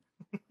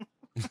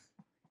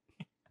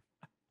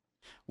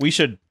 We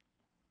should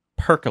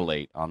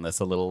percolate on this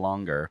a little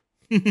longer.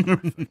 I wish I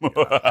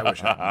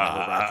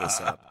never brought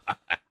this up.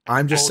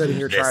 I'm just sitting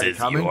here trying to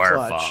come in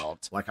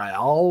clutch like I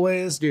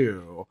always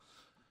do.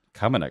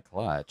 Come in a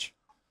clutch.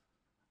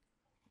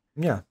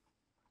 Yeah.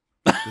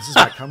 This is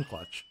my cum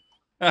clutch.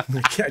 I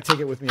take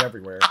it with me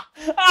everywhere.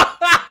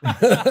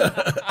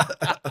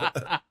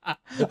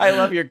 I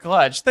love your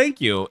clutch.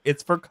 Thank you.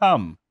 It's for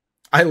cum.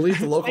 I leave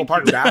the local Thank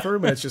park you.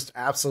 bathroom and it's just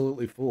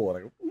absolutely full. And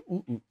I go,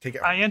 ooh, take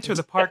it. I enter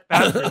the park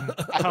bathroom,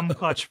 cum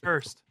clutch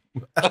first.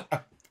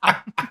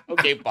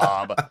 Okay,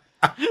 Bob.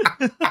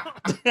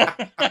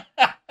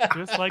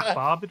 Just like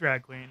Bob the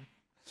drag queen.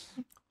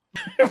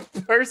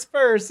 First,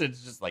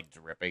 it's just like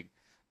dripping.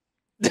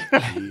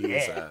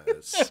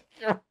 Jesus.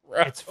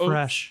 It's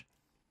fresh.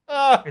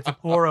 It's a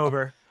pour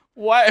over.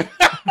 What?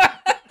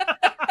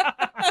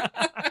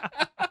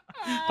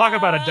 Talk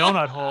about a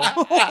donut hole.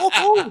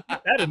 Put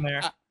that in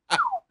there.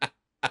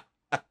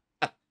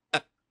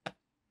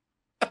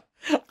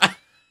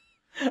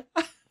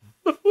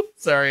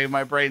 Sorry,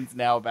 my brain's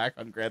now back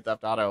on Grand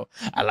Theft Auto.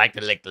 I like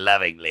to lick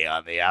lovingly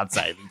on the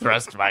outside and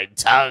thrust my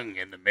tongue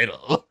in the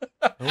middle.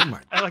 Oh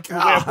my I like to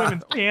God. wear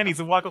women's panties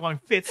and walk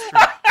along Fifth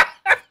Street.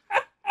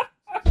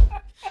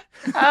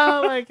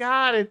 Oh my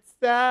God, it's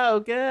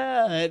so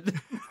good.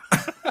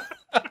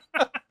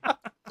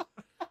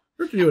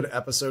 We're gonna do an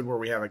episode where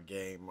we have a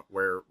game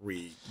where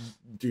we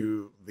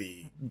do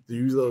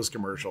those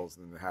commercials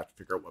and then have to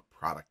figure out what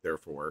product they're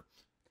for.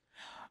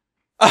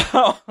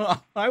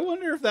 I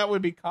wonder if that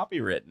would be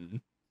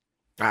copywritten.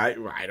 I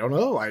don't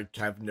know. I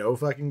have no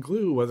fucking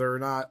clue whether or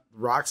not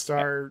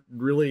Rockstar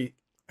really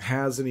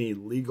has any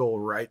legal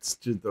rights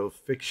to the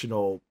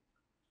fictional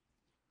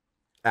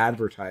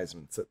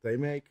advertisements that they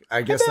make.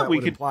 I guess that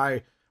would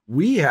imply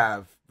we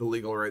have the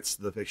legal rights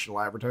to the fictional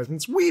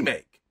advertisements we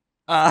make.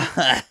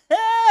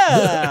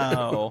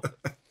 Oh.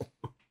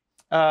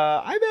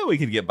 I bet we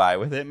could get by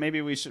with it.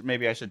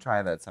 Maybe I should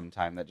try that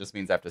sometime. That just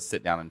means I have to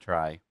sit down and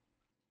try.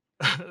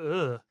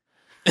 Ugh.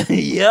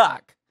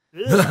 Yuck.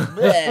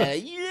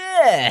 Ugh.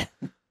 Yeah.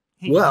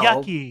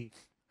 Well- Yucky.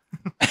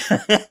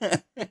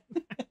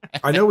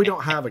 I know we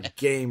don't have a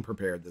game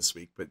prepared this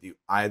week, but do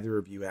either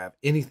of you have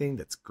anything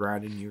that's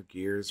grinding your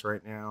gears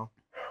right now?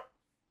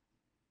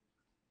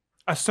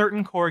 A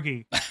certain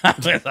corgi.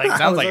 Sounds like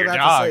I was your about to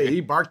dog. say,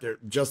 he barked at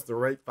just the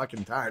right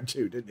fucking time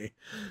too, didn't he?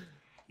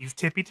 He's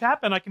tippy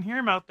tapping. I can hear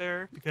him out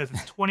there because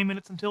it's 20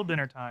 minutes until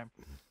dinner time.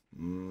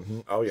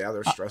 Mm-hmm. Oh yeah,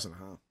 they're stressing,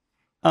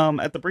 huh?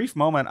 At the brief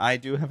moment, I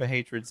do have a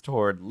hatred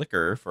toward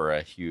liquor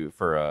for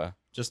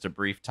just a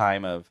brief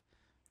time right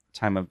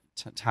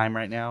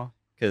now,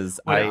 because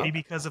Would it be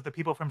because of the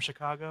people from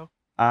Chicago?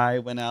 I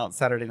went out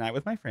Saturday night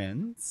with my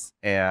friends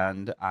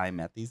and I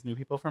met these new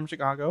people from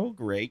Chicago.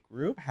 Great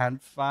group,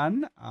 had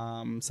fun.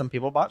 Some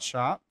people bought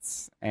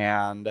shots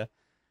and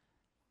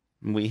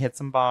we hit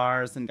some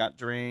bars and got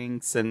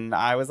drinks, and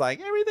I was like,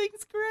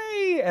 everything's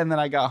great. And then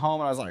I got home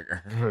and I was like,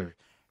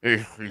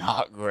 it's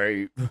not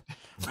great.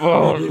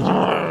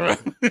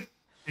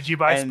 Did you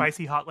buy And-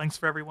 spicy hot links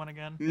for everyone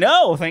again?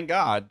 No, thank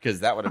God, because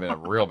that would have been a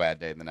real bad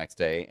day the next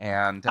day.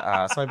 And so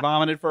I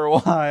vomited for a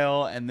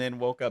while and then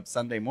woke up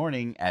Sunday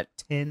morning at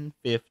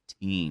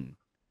 10:15.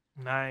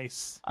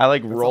 Nice. I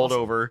like That's rolled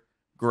awesome. over,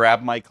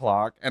 grabbed my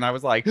clock, and I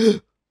was like,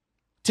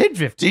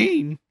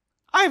 10:15?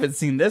 I haven't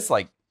seen this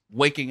like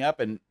waking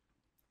up in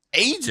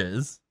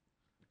ages.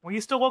 Well,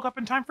 you still woke up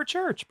in time for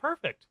church.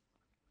 Perfect.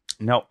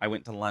 No, I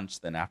went to lunch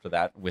then after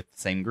that with the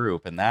same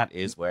group, and that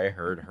is where I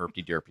heard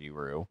Herpy Derpy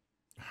Roo.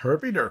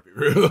 Herpy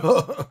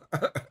derpy.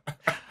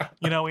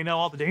 You know, we know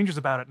all the dangers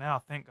about it now.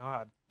 Thank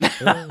God.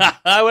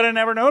 I would have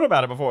never known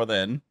about it before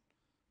then.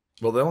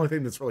 Well, the only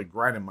thing that's really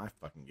grinding my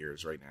fucking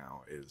gears right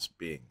now is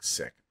being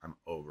sick. I'm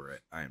over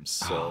it. I am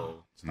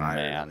so tired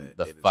of Man, it.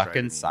 the It is driving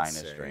fucking me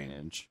sinus insane.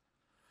 drainage.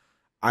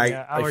 I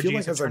Yeah, feel allergies like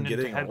have as I'm turned into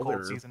getting head cold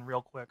older, season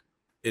real quick.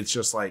 it's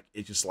just like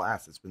it just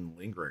lasts. It's been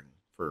lingering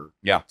for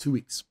Yeah. 2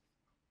 weeks.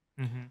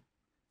 Mm-hmm.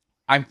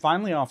 I'm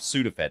finally off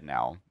Sudafed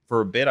now. For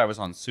a bit, I was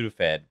on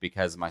Sudafed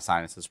because my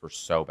sinuses were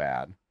so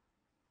bad.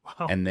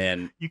 Well, And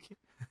then, you can't,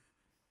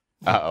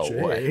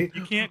 what? Jay,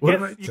 you can't what get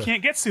am I you t-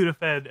 can't get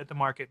Sudafed at the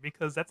market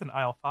because that's an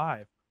aisle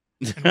 5,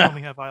 and we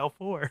only have aisle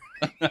 4.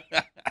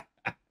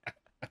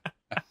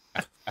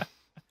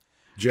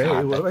 Jay,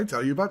 God, what did I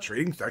tell you about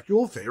trading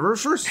sexual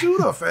favors for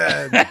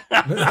Sudafed?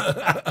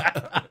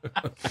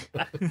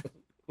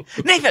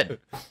 Nathan,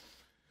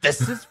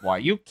 this is why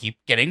you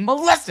keep getting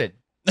molested.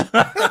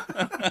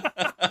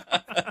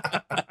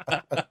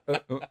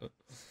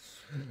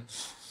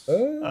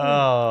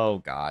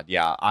 Oh God,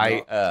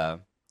 yeah.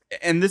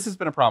 And this has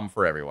been a problem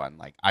for everyone.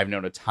 Like I've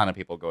known a ton of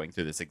people going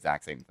through this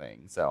exact same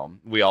thing. So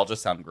we all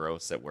just sound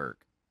gross at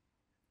work.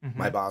 Mhm.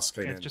 My boss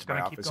came It's into just my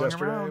gonna keep office going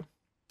yesterday around.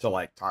 to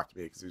like talk to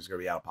me because he was going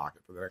to be out of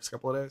pocket for the next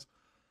couple of days.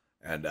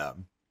 And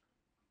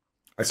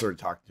I started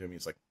talking to him.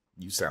 He's like,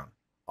 "You sound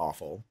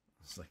awful."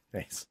 I was like,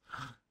 "Thanks.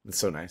 That's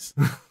so nice.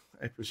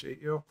 I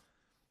appreciate you."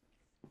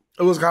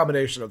 It was a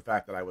combination of the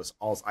fact that I was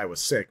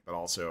sick, but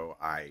also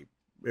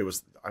he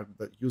was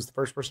the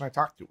first person I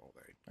talked to all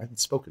day. I hadn't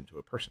spoken to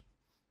a person.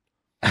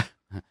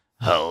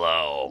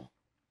 Hello.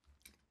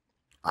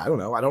 I don't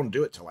know. I don't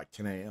do it till like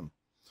 10 a.m.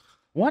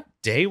 What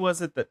day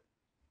was it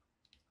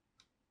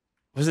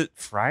was it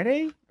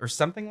Friday or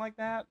something like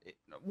that?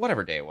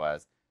 Whatever day it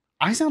was.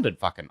 I sounded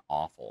fucking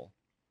awful.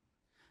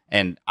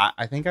 And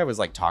I think I was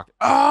like talking.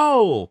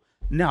 Oh,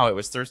 no, it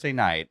was Thursday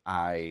night.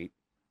 I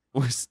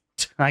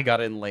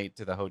got in late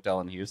to the hotel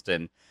in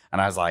Houston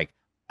and I was like,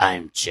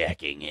 I'm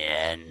checking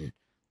in.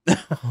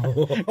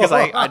 Because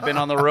I'd been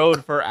on the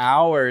road for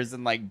hours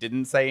and like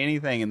didn't say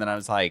anything. And then I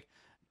was like,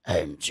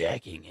 I'm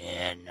checking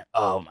in.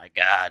 Oh my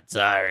God,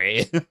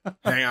 sorry.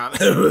 Hang on.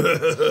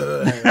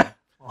 Hang on.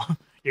 Well,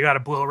 you got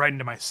to blow right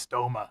into my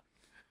stoma.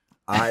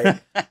 I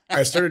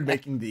started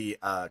making the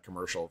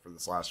commercial for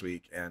this last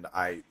week, and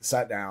I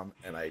sat down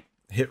and I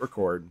hit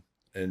record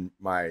in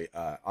my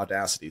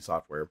Audacity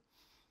software,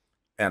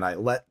 and I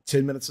let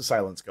 10 minutes of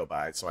silence go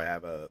by, so I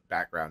have a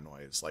background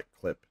noise like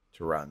clip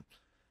to run.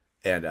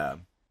 And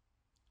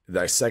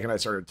the second I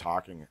started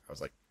talking, I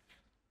was like,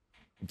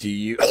 "Do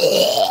you?"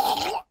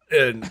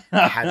 And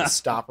I had to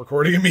stop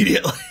recording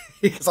immediately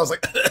because I was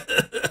like.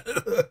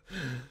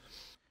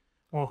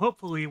 Well,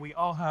 hopefully we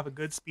all have a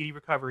good, speedy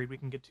recovery. We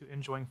can get to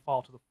enjoying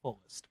fall to the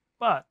fullest.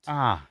 But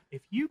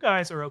if you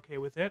guys are okay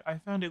with it, I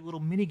found a little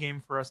mini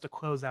game for us to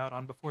close out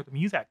on before the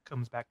music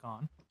comes back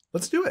on.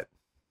 Let's do it.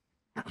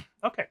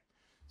 Okay,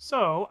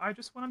 so I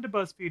just went onto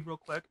BuzzFeed real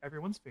quick,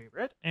 everyone's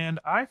favorite, and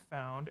I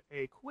found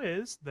a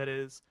quiz that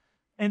is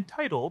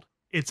entitled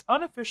 "It's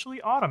Unofficially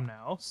Autumn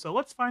Now, so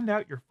let's find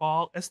out your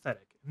fall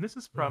aesthetic." And this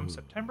is from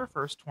September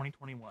 1st,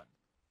 2021.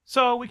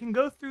 So we can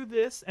go through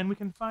this and we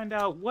can find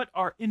out what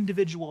our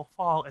individual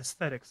fall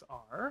aesthetics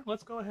are.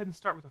 Let's go ahead and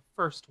start with the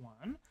first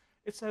one.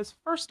 It says,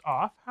 first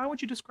off, how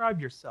would you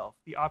describe yourself?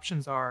 The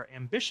options are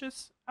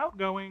ambitious,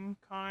 outgoing,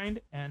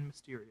 kind, and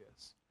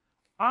mysterious.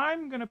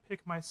 I'm going to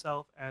pick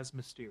myself as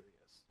mysterious.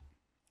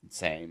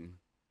 Same.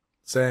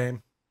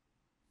 Same.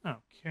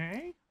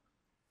 Okay.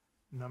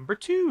 Number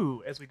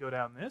 2, as we go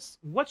down this,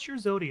 what's your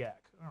zodiac?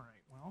 All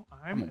right, well,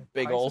 I'm a a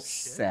big piece old of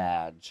shit.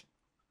 Sag.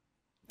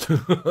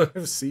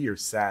 I see your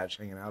Sag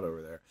hanging out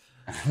over there.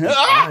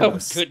 Ah, I'm a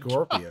good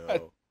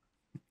Scorpio.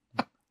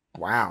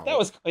 Wow. That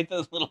was quite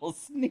the little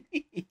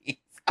sneeze.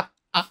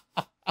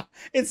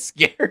 It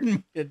scared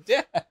me to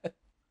death.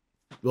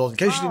 Well, in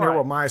case you didn't hear Alright.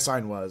 what my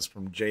sign was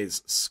from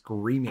Jay's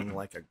screaming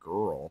like a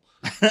girl,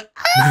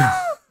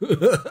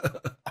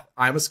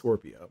 I'm a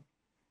Scorpio.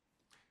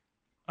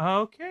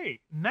 Okay,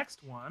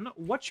 next one.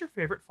 What's your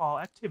favorite fall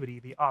activity?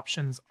 The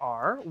options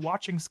are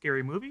watching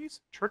scary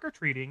movies,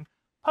 trick-or-treating,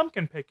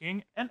 pumpkin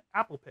picking, and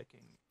apple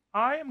picking.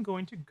 I am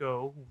going to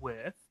go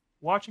with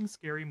watching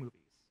scary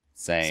movies.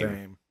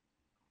 Same.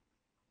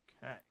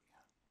 Okay.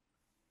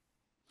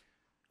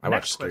 I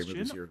Next watch scary question.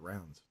 movies year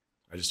round.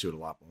 I just do it a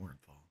lot more in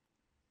fall.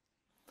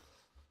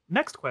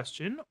 Next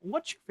question.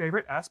 What's your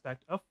favorite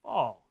aspect of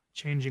fall?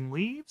 Changing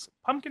leaves,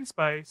 pumpkin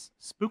spice,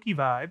 spooky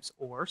vibes,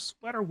 or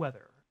sweater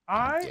weather?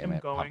 I God damn am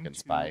it, going pumpkin to.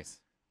 spice.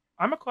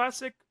 I'm a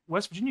classic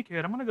West Virginia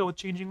kid. I'm going to go with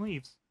changing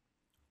leaves.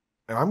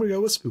 And I'm going to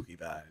go with spooky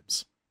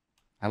vibes.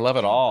 I love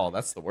it all.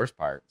 That's the worst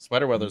part.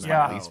 Sweater weather's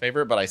Yeah. my least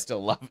favorite, but I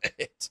still love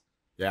it.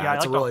 Yeah, I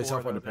it's like a all really 4 tough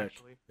of one to those, pick.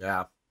 actually.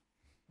 Yeah.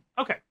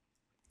 Okay.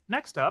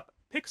 Next up,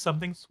 pick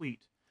something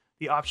sweet.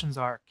 The options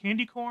are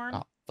candy corn,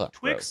 Oh, fuck.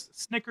 Twix,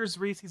 Snickers,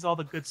 Reese's, all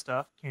the good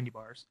stuff, candy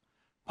bars,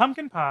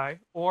 pumpkin pie,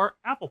 or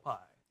apple pie.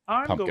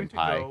 I'm Pumpkin going to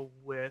pie. go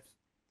with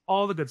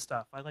all the good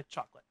stuff. I like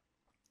chocolate.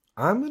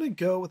 I'm going to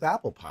go with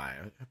apple pie.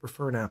 I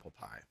prefer an apple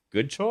pie.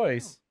 Good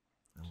choice.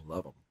 I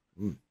love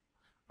them.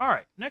 All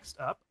right, next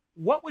up,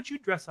 what would you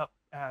dress up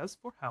as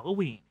for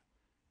Halloween?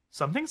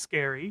 Something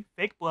scary,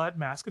 fake blood,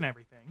 mask, and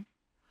everything.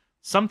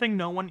 Something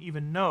no one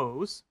even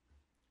knows.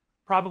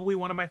 Probably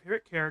one of my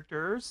favorite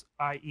characters,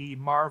 i.e.,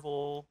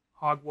 Marvel,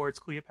 Hogwarts,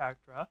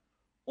 Cleopatra.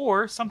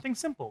 Or something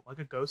simple, like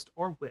a ghost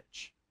or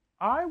witch.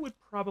 I would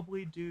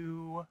probably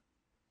do.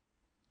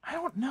 I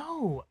don't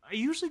know. I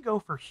usually go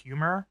for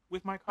humor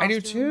with my I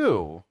costumes. do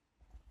too.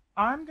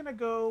 I'm going to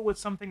go with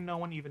something no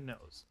one even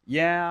knows.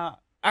 Yeah.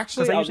 Because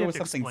Actually, I I'll usually go have with to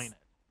something. explain it.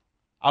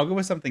 I'll go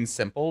with something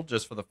simple,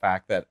 just for the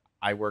fact that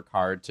I work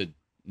hard to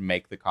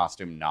make the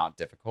costume not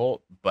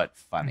difficult but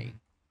funny.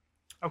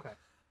 Okay.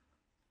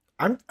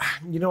 I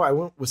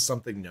went with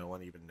something no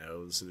one even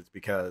knows. And it's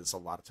because a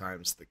lot of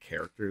times the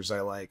characters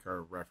I like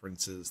are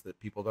references that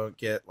people don't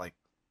get. Like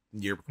the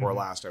year before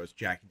last, I was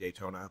Jackie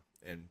Daytona,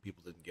 and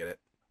people didn't get it.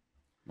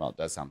 Well, it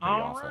does sound pretty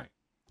All awful. right.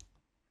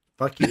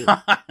 Fuck you.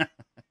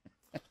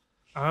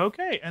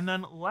 Okay, and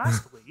then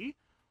lastly,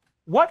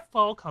 what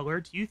fall color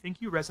do you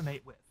think you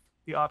resonate with?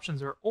 The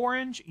options are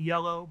orange,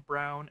 yellow,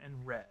 brown,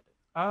 and red.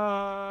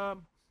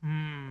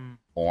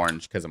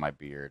 Orange because of my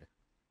beard.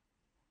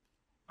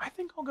 I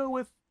think I'll go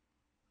with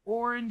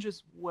orange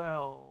as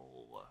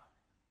well.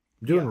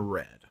 I'm doing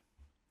red.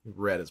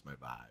 Red is my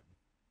vibe.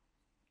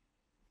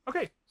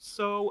 Okay,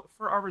 so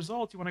for our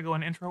results, you want to go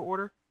in intro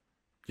order?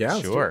 Yeah,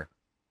 let's do Sure.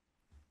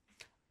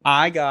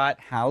 I got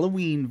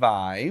Halloween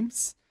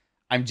vibes.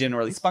 I'm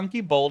generally spunky,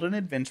 bold, and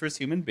adventurous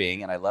human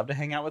being, and I love to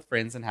hang out with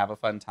friends and have a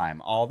fun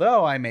time.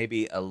 Although I may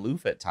be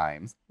aloof at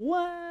times.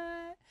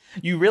 What?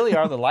 You really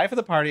are the life of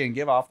the party and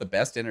give off the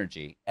best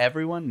energy.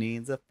 Everyone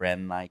needs a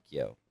friend like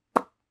you.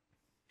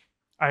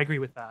 I agree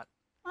with that.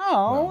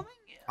 Oh, Well,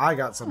 I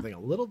got something a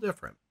little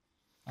different.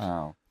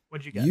 oh,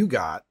 What'd you get? You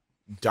got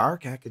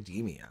dark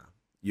academia.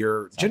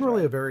 You're Sounds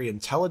generally right. a very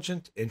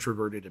intelligent,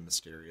 introverted, and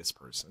mysterious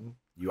person.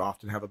 You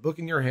often have a book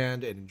in your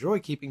hand and enjoy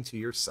keeping to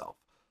yourself.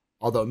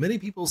 Although many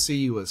people see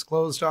you as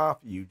closed off,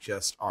 you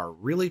just are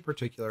really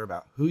particular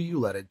about who you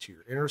let into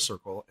your inner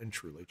circle and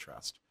truly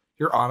trust.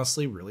 You're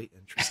honestly really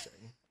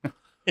interesting.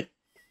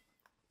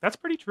 That's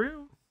pretty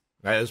true.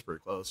 That is pretty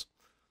close.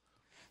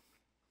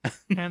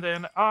 And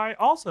then I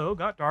also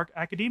got dark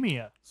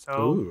academia. So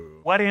Ooh.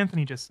 what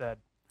Anthony just said.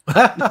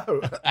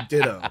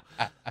 Ditto.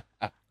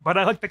 But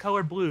I like the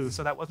color blue,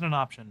 so that wasn't an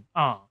option.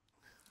 Oh,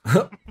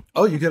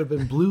 you could have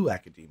been blue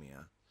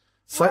academia.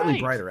 Slightly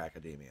Right. brighter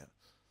academia.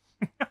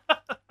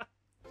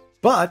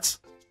 But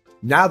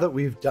now that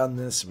we've done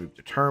this, we've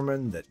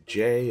determined that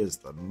Jay is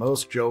the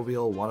most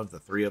jovial one of the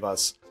three of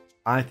us.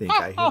 I think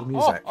I hear the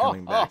music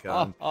coming back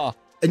on.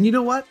 And you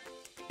know what?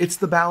 It's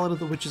the Ballad of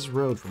the Witch's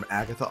Road from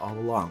Agatha All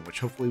Along, which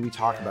hopefully we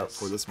talk about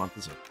before this month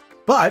is over.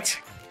 But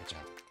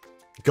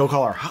go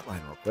call our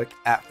hotline real quick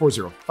at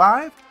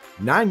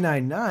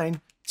 405-999-2242.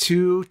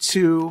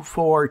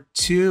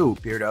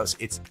 Beardos,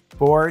 it's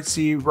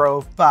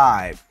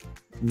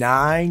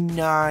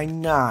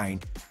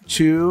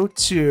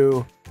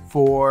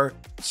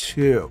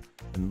 405-999-2242.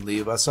 And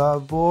leave us a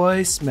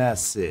voice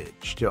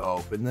message to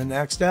open the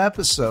next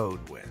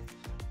episode with.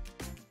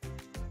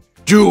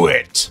 Do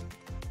it!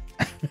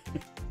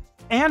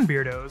 And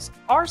Beardos,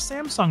 our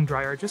Samsung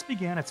dryer just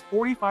began its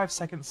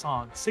 45-second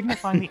song,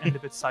 signifying the end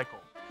of its cycle.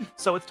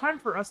 So it's time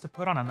for us to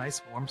put on a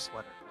nice warm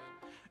sweater.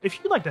 If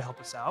you'd like to help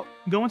us out,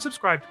 go and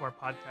subscribe to our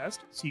podcast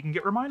so you can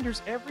get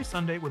reminders every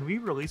Sunday when we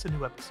release a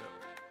new episode.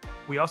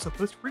 We also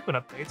post frequent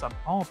updates on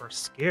all of our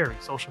scary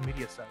social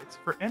media sites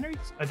for any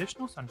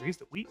additional sundries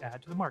that we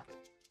add to the market.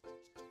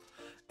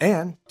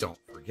 And don't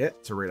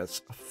forget to rate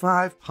us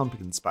 5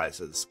 pumpkin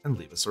spices and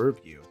leave us a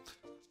review.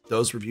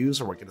 Those reviews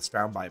are what get us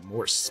found by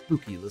more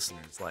spooky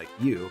listeners like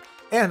you.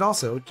 And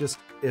also, just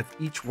if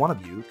each one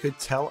of you could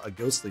tell a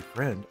ghostly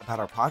friend about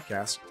our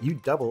podcast, you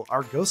double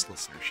our ghost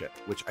listenership,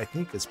 which I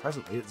think is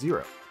presently at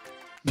 0.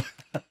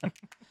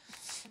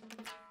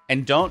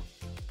 And don't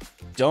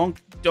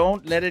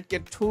let it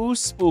get too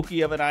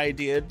spooky of an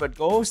idea, but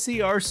go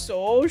see our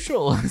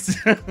socials.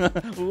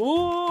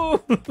 Ooh,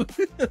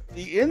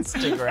 the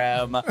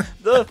Instagram,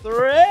 the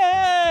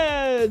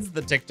Threads,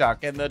 the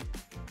TikTok, and the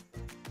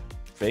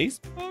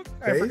Facebook?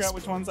 I forgot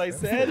which ones I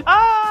said.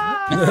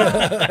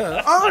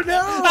 Oh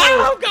no!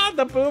 Oh god,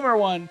 the boomer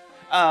one.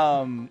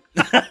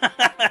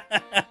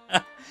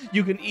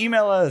 You can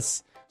email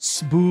us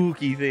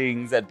spooky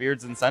things at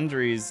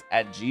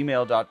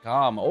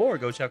beardsandsundries@gmail.com, or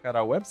go check out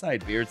our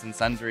website,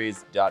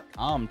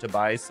 beardsandsundries.com, to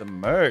buy some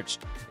merch.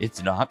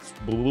 It's not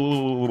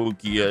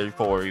spooky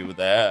for you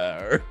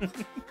there.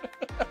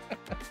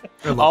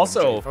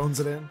 Also,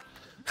 phones it in.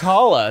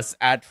 Call us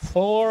at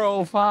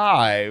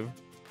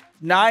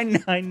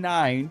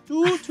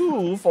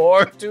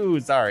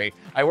 405-999-2242. Sorry,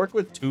 I work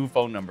with 2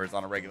 phone numbers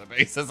on a regular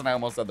basis, and I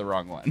almost said the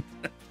wrong one.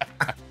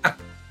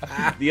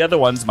 The other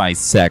one's my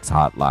sex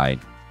hotline.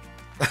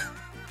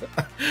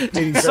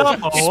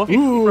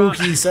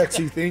 Spooky,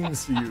 sexy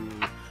things to you.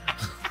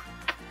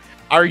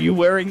 Are you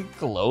wearing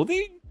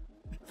clothing?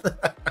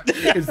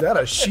 Is that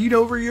a sheet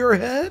over your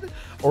head?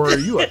 Or are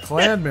you a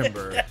clan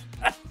member?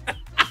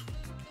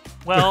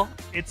 Well,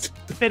 it's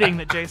fitting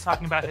that Jay's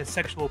talking about his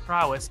sexual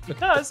prowess,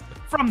 because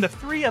from the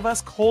 3 of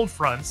us cold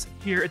fronts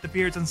here at the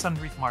Beards and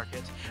Sundries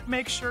Market,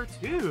 make sure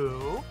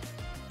to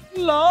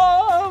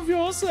love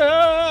yourself.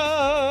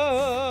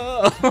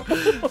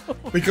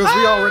 Because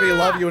we already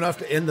love you enough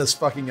to end this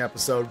fucking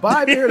episode.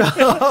 Bye, Beardos!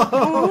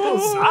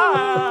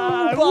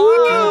 Bye. Bye.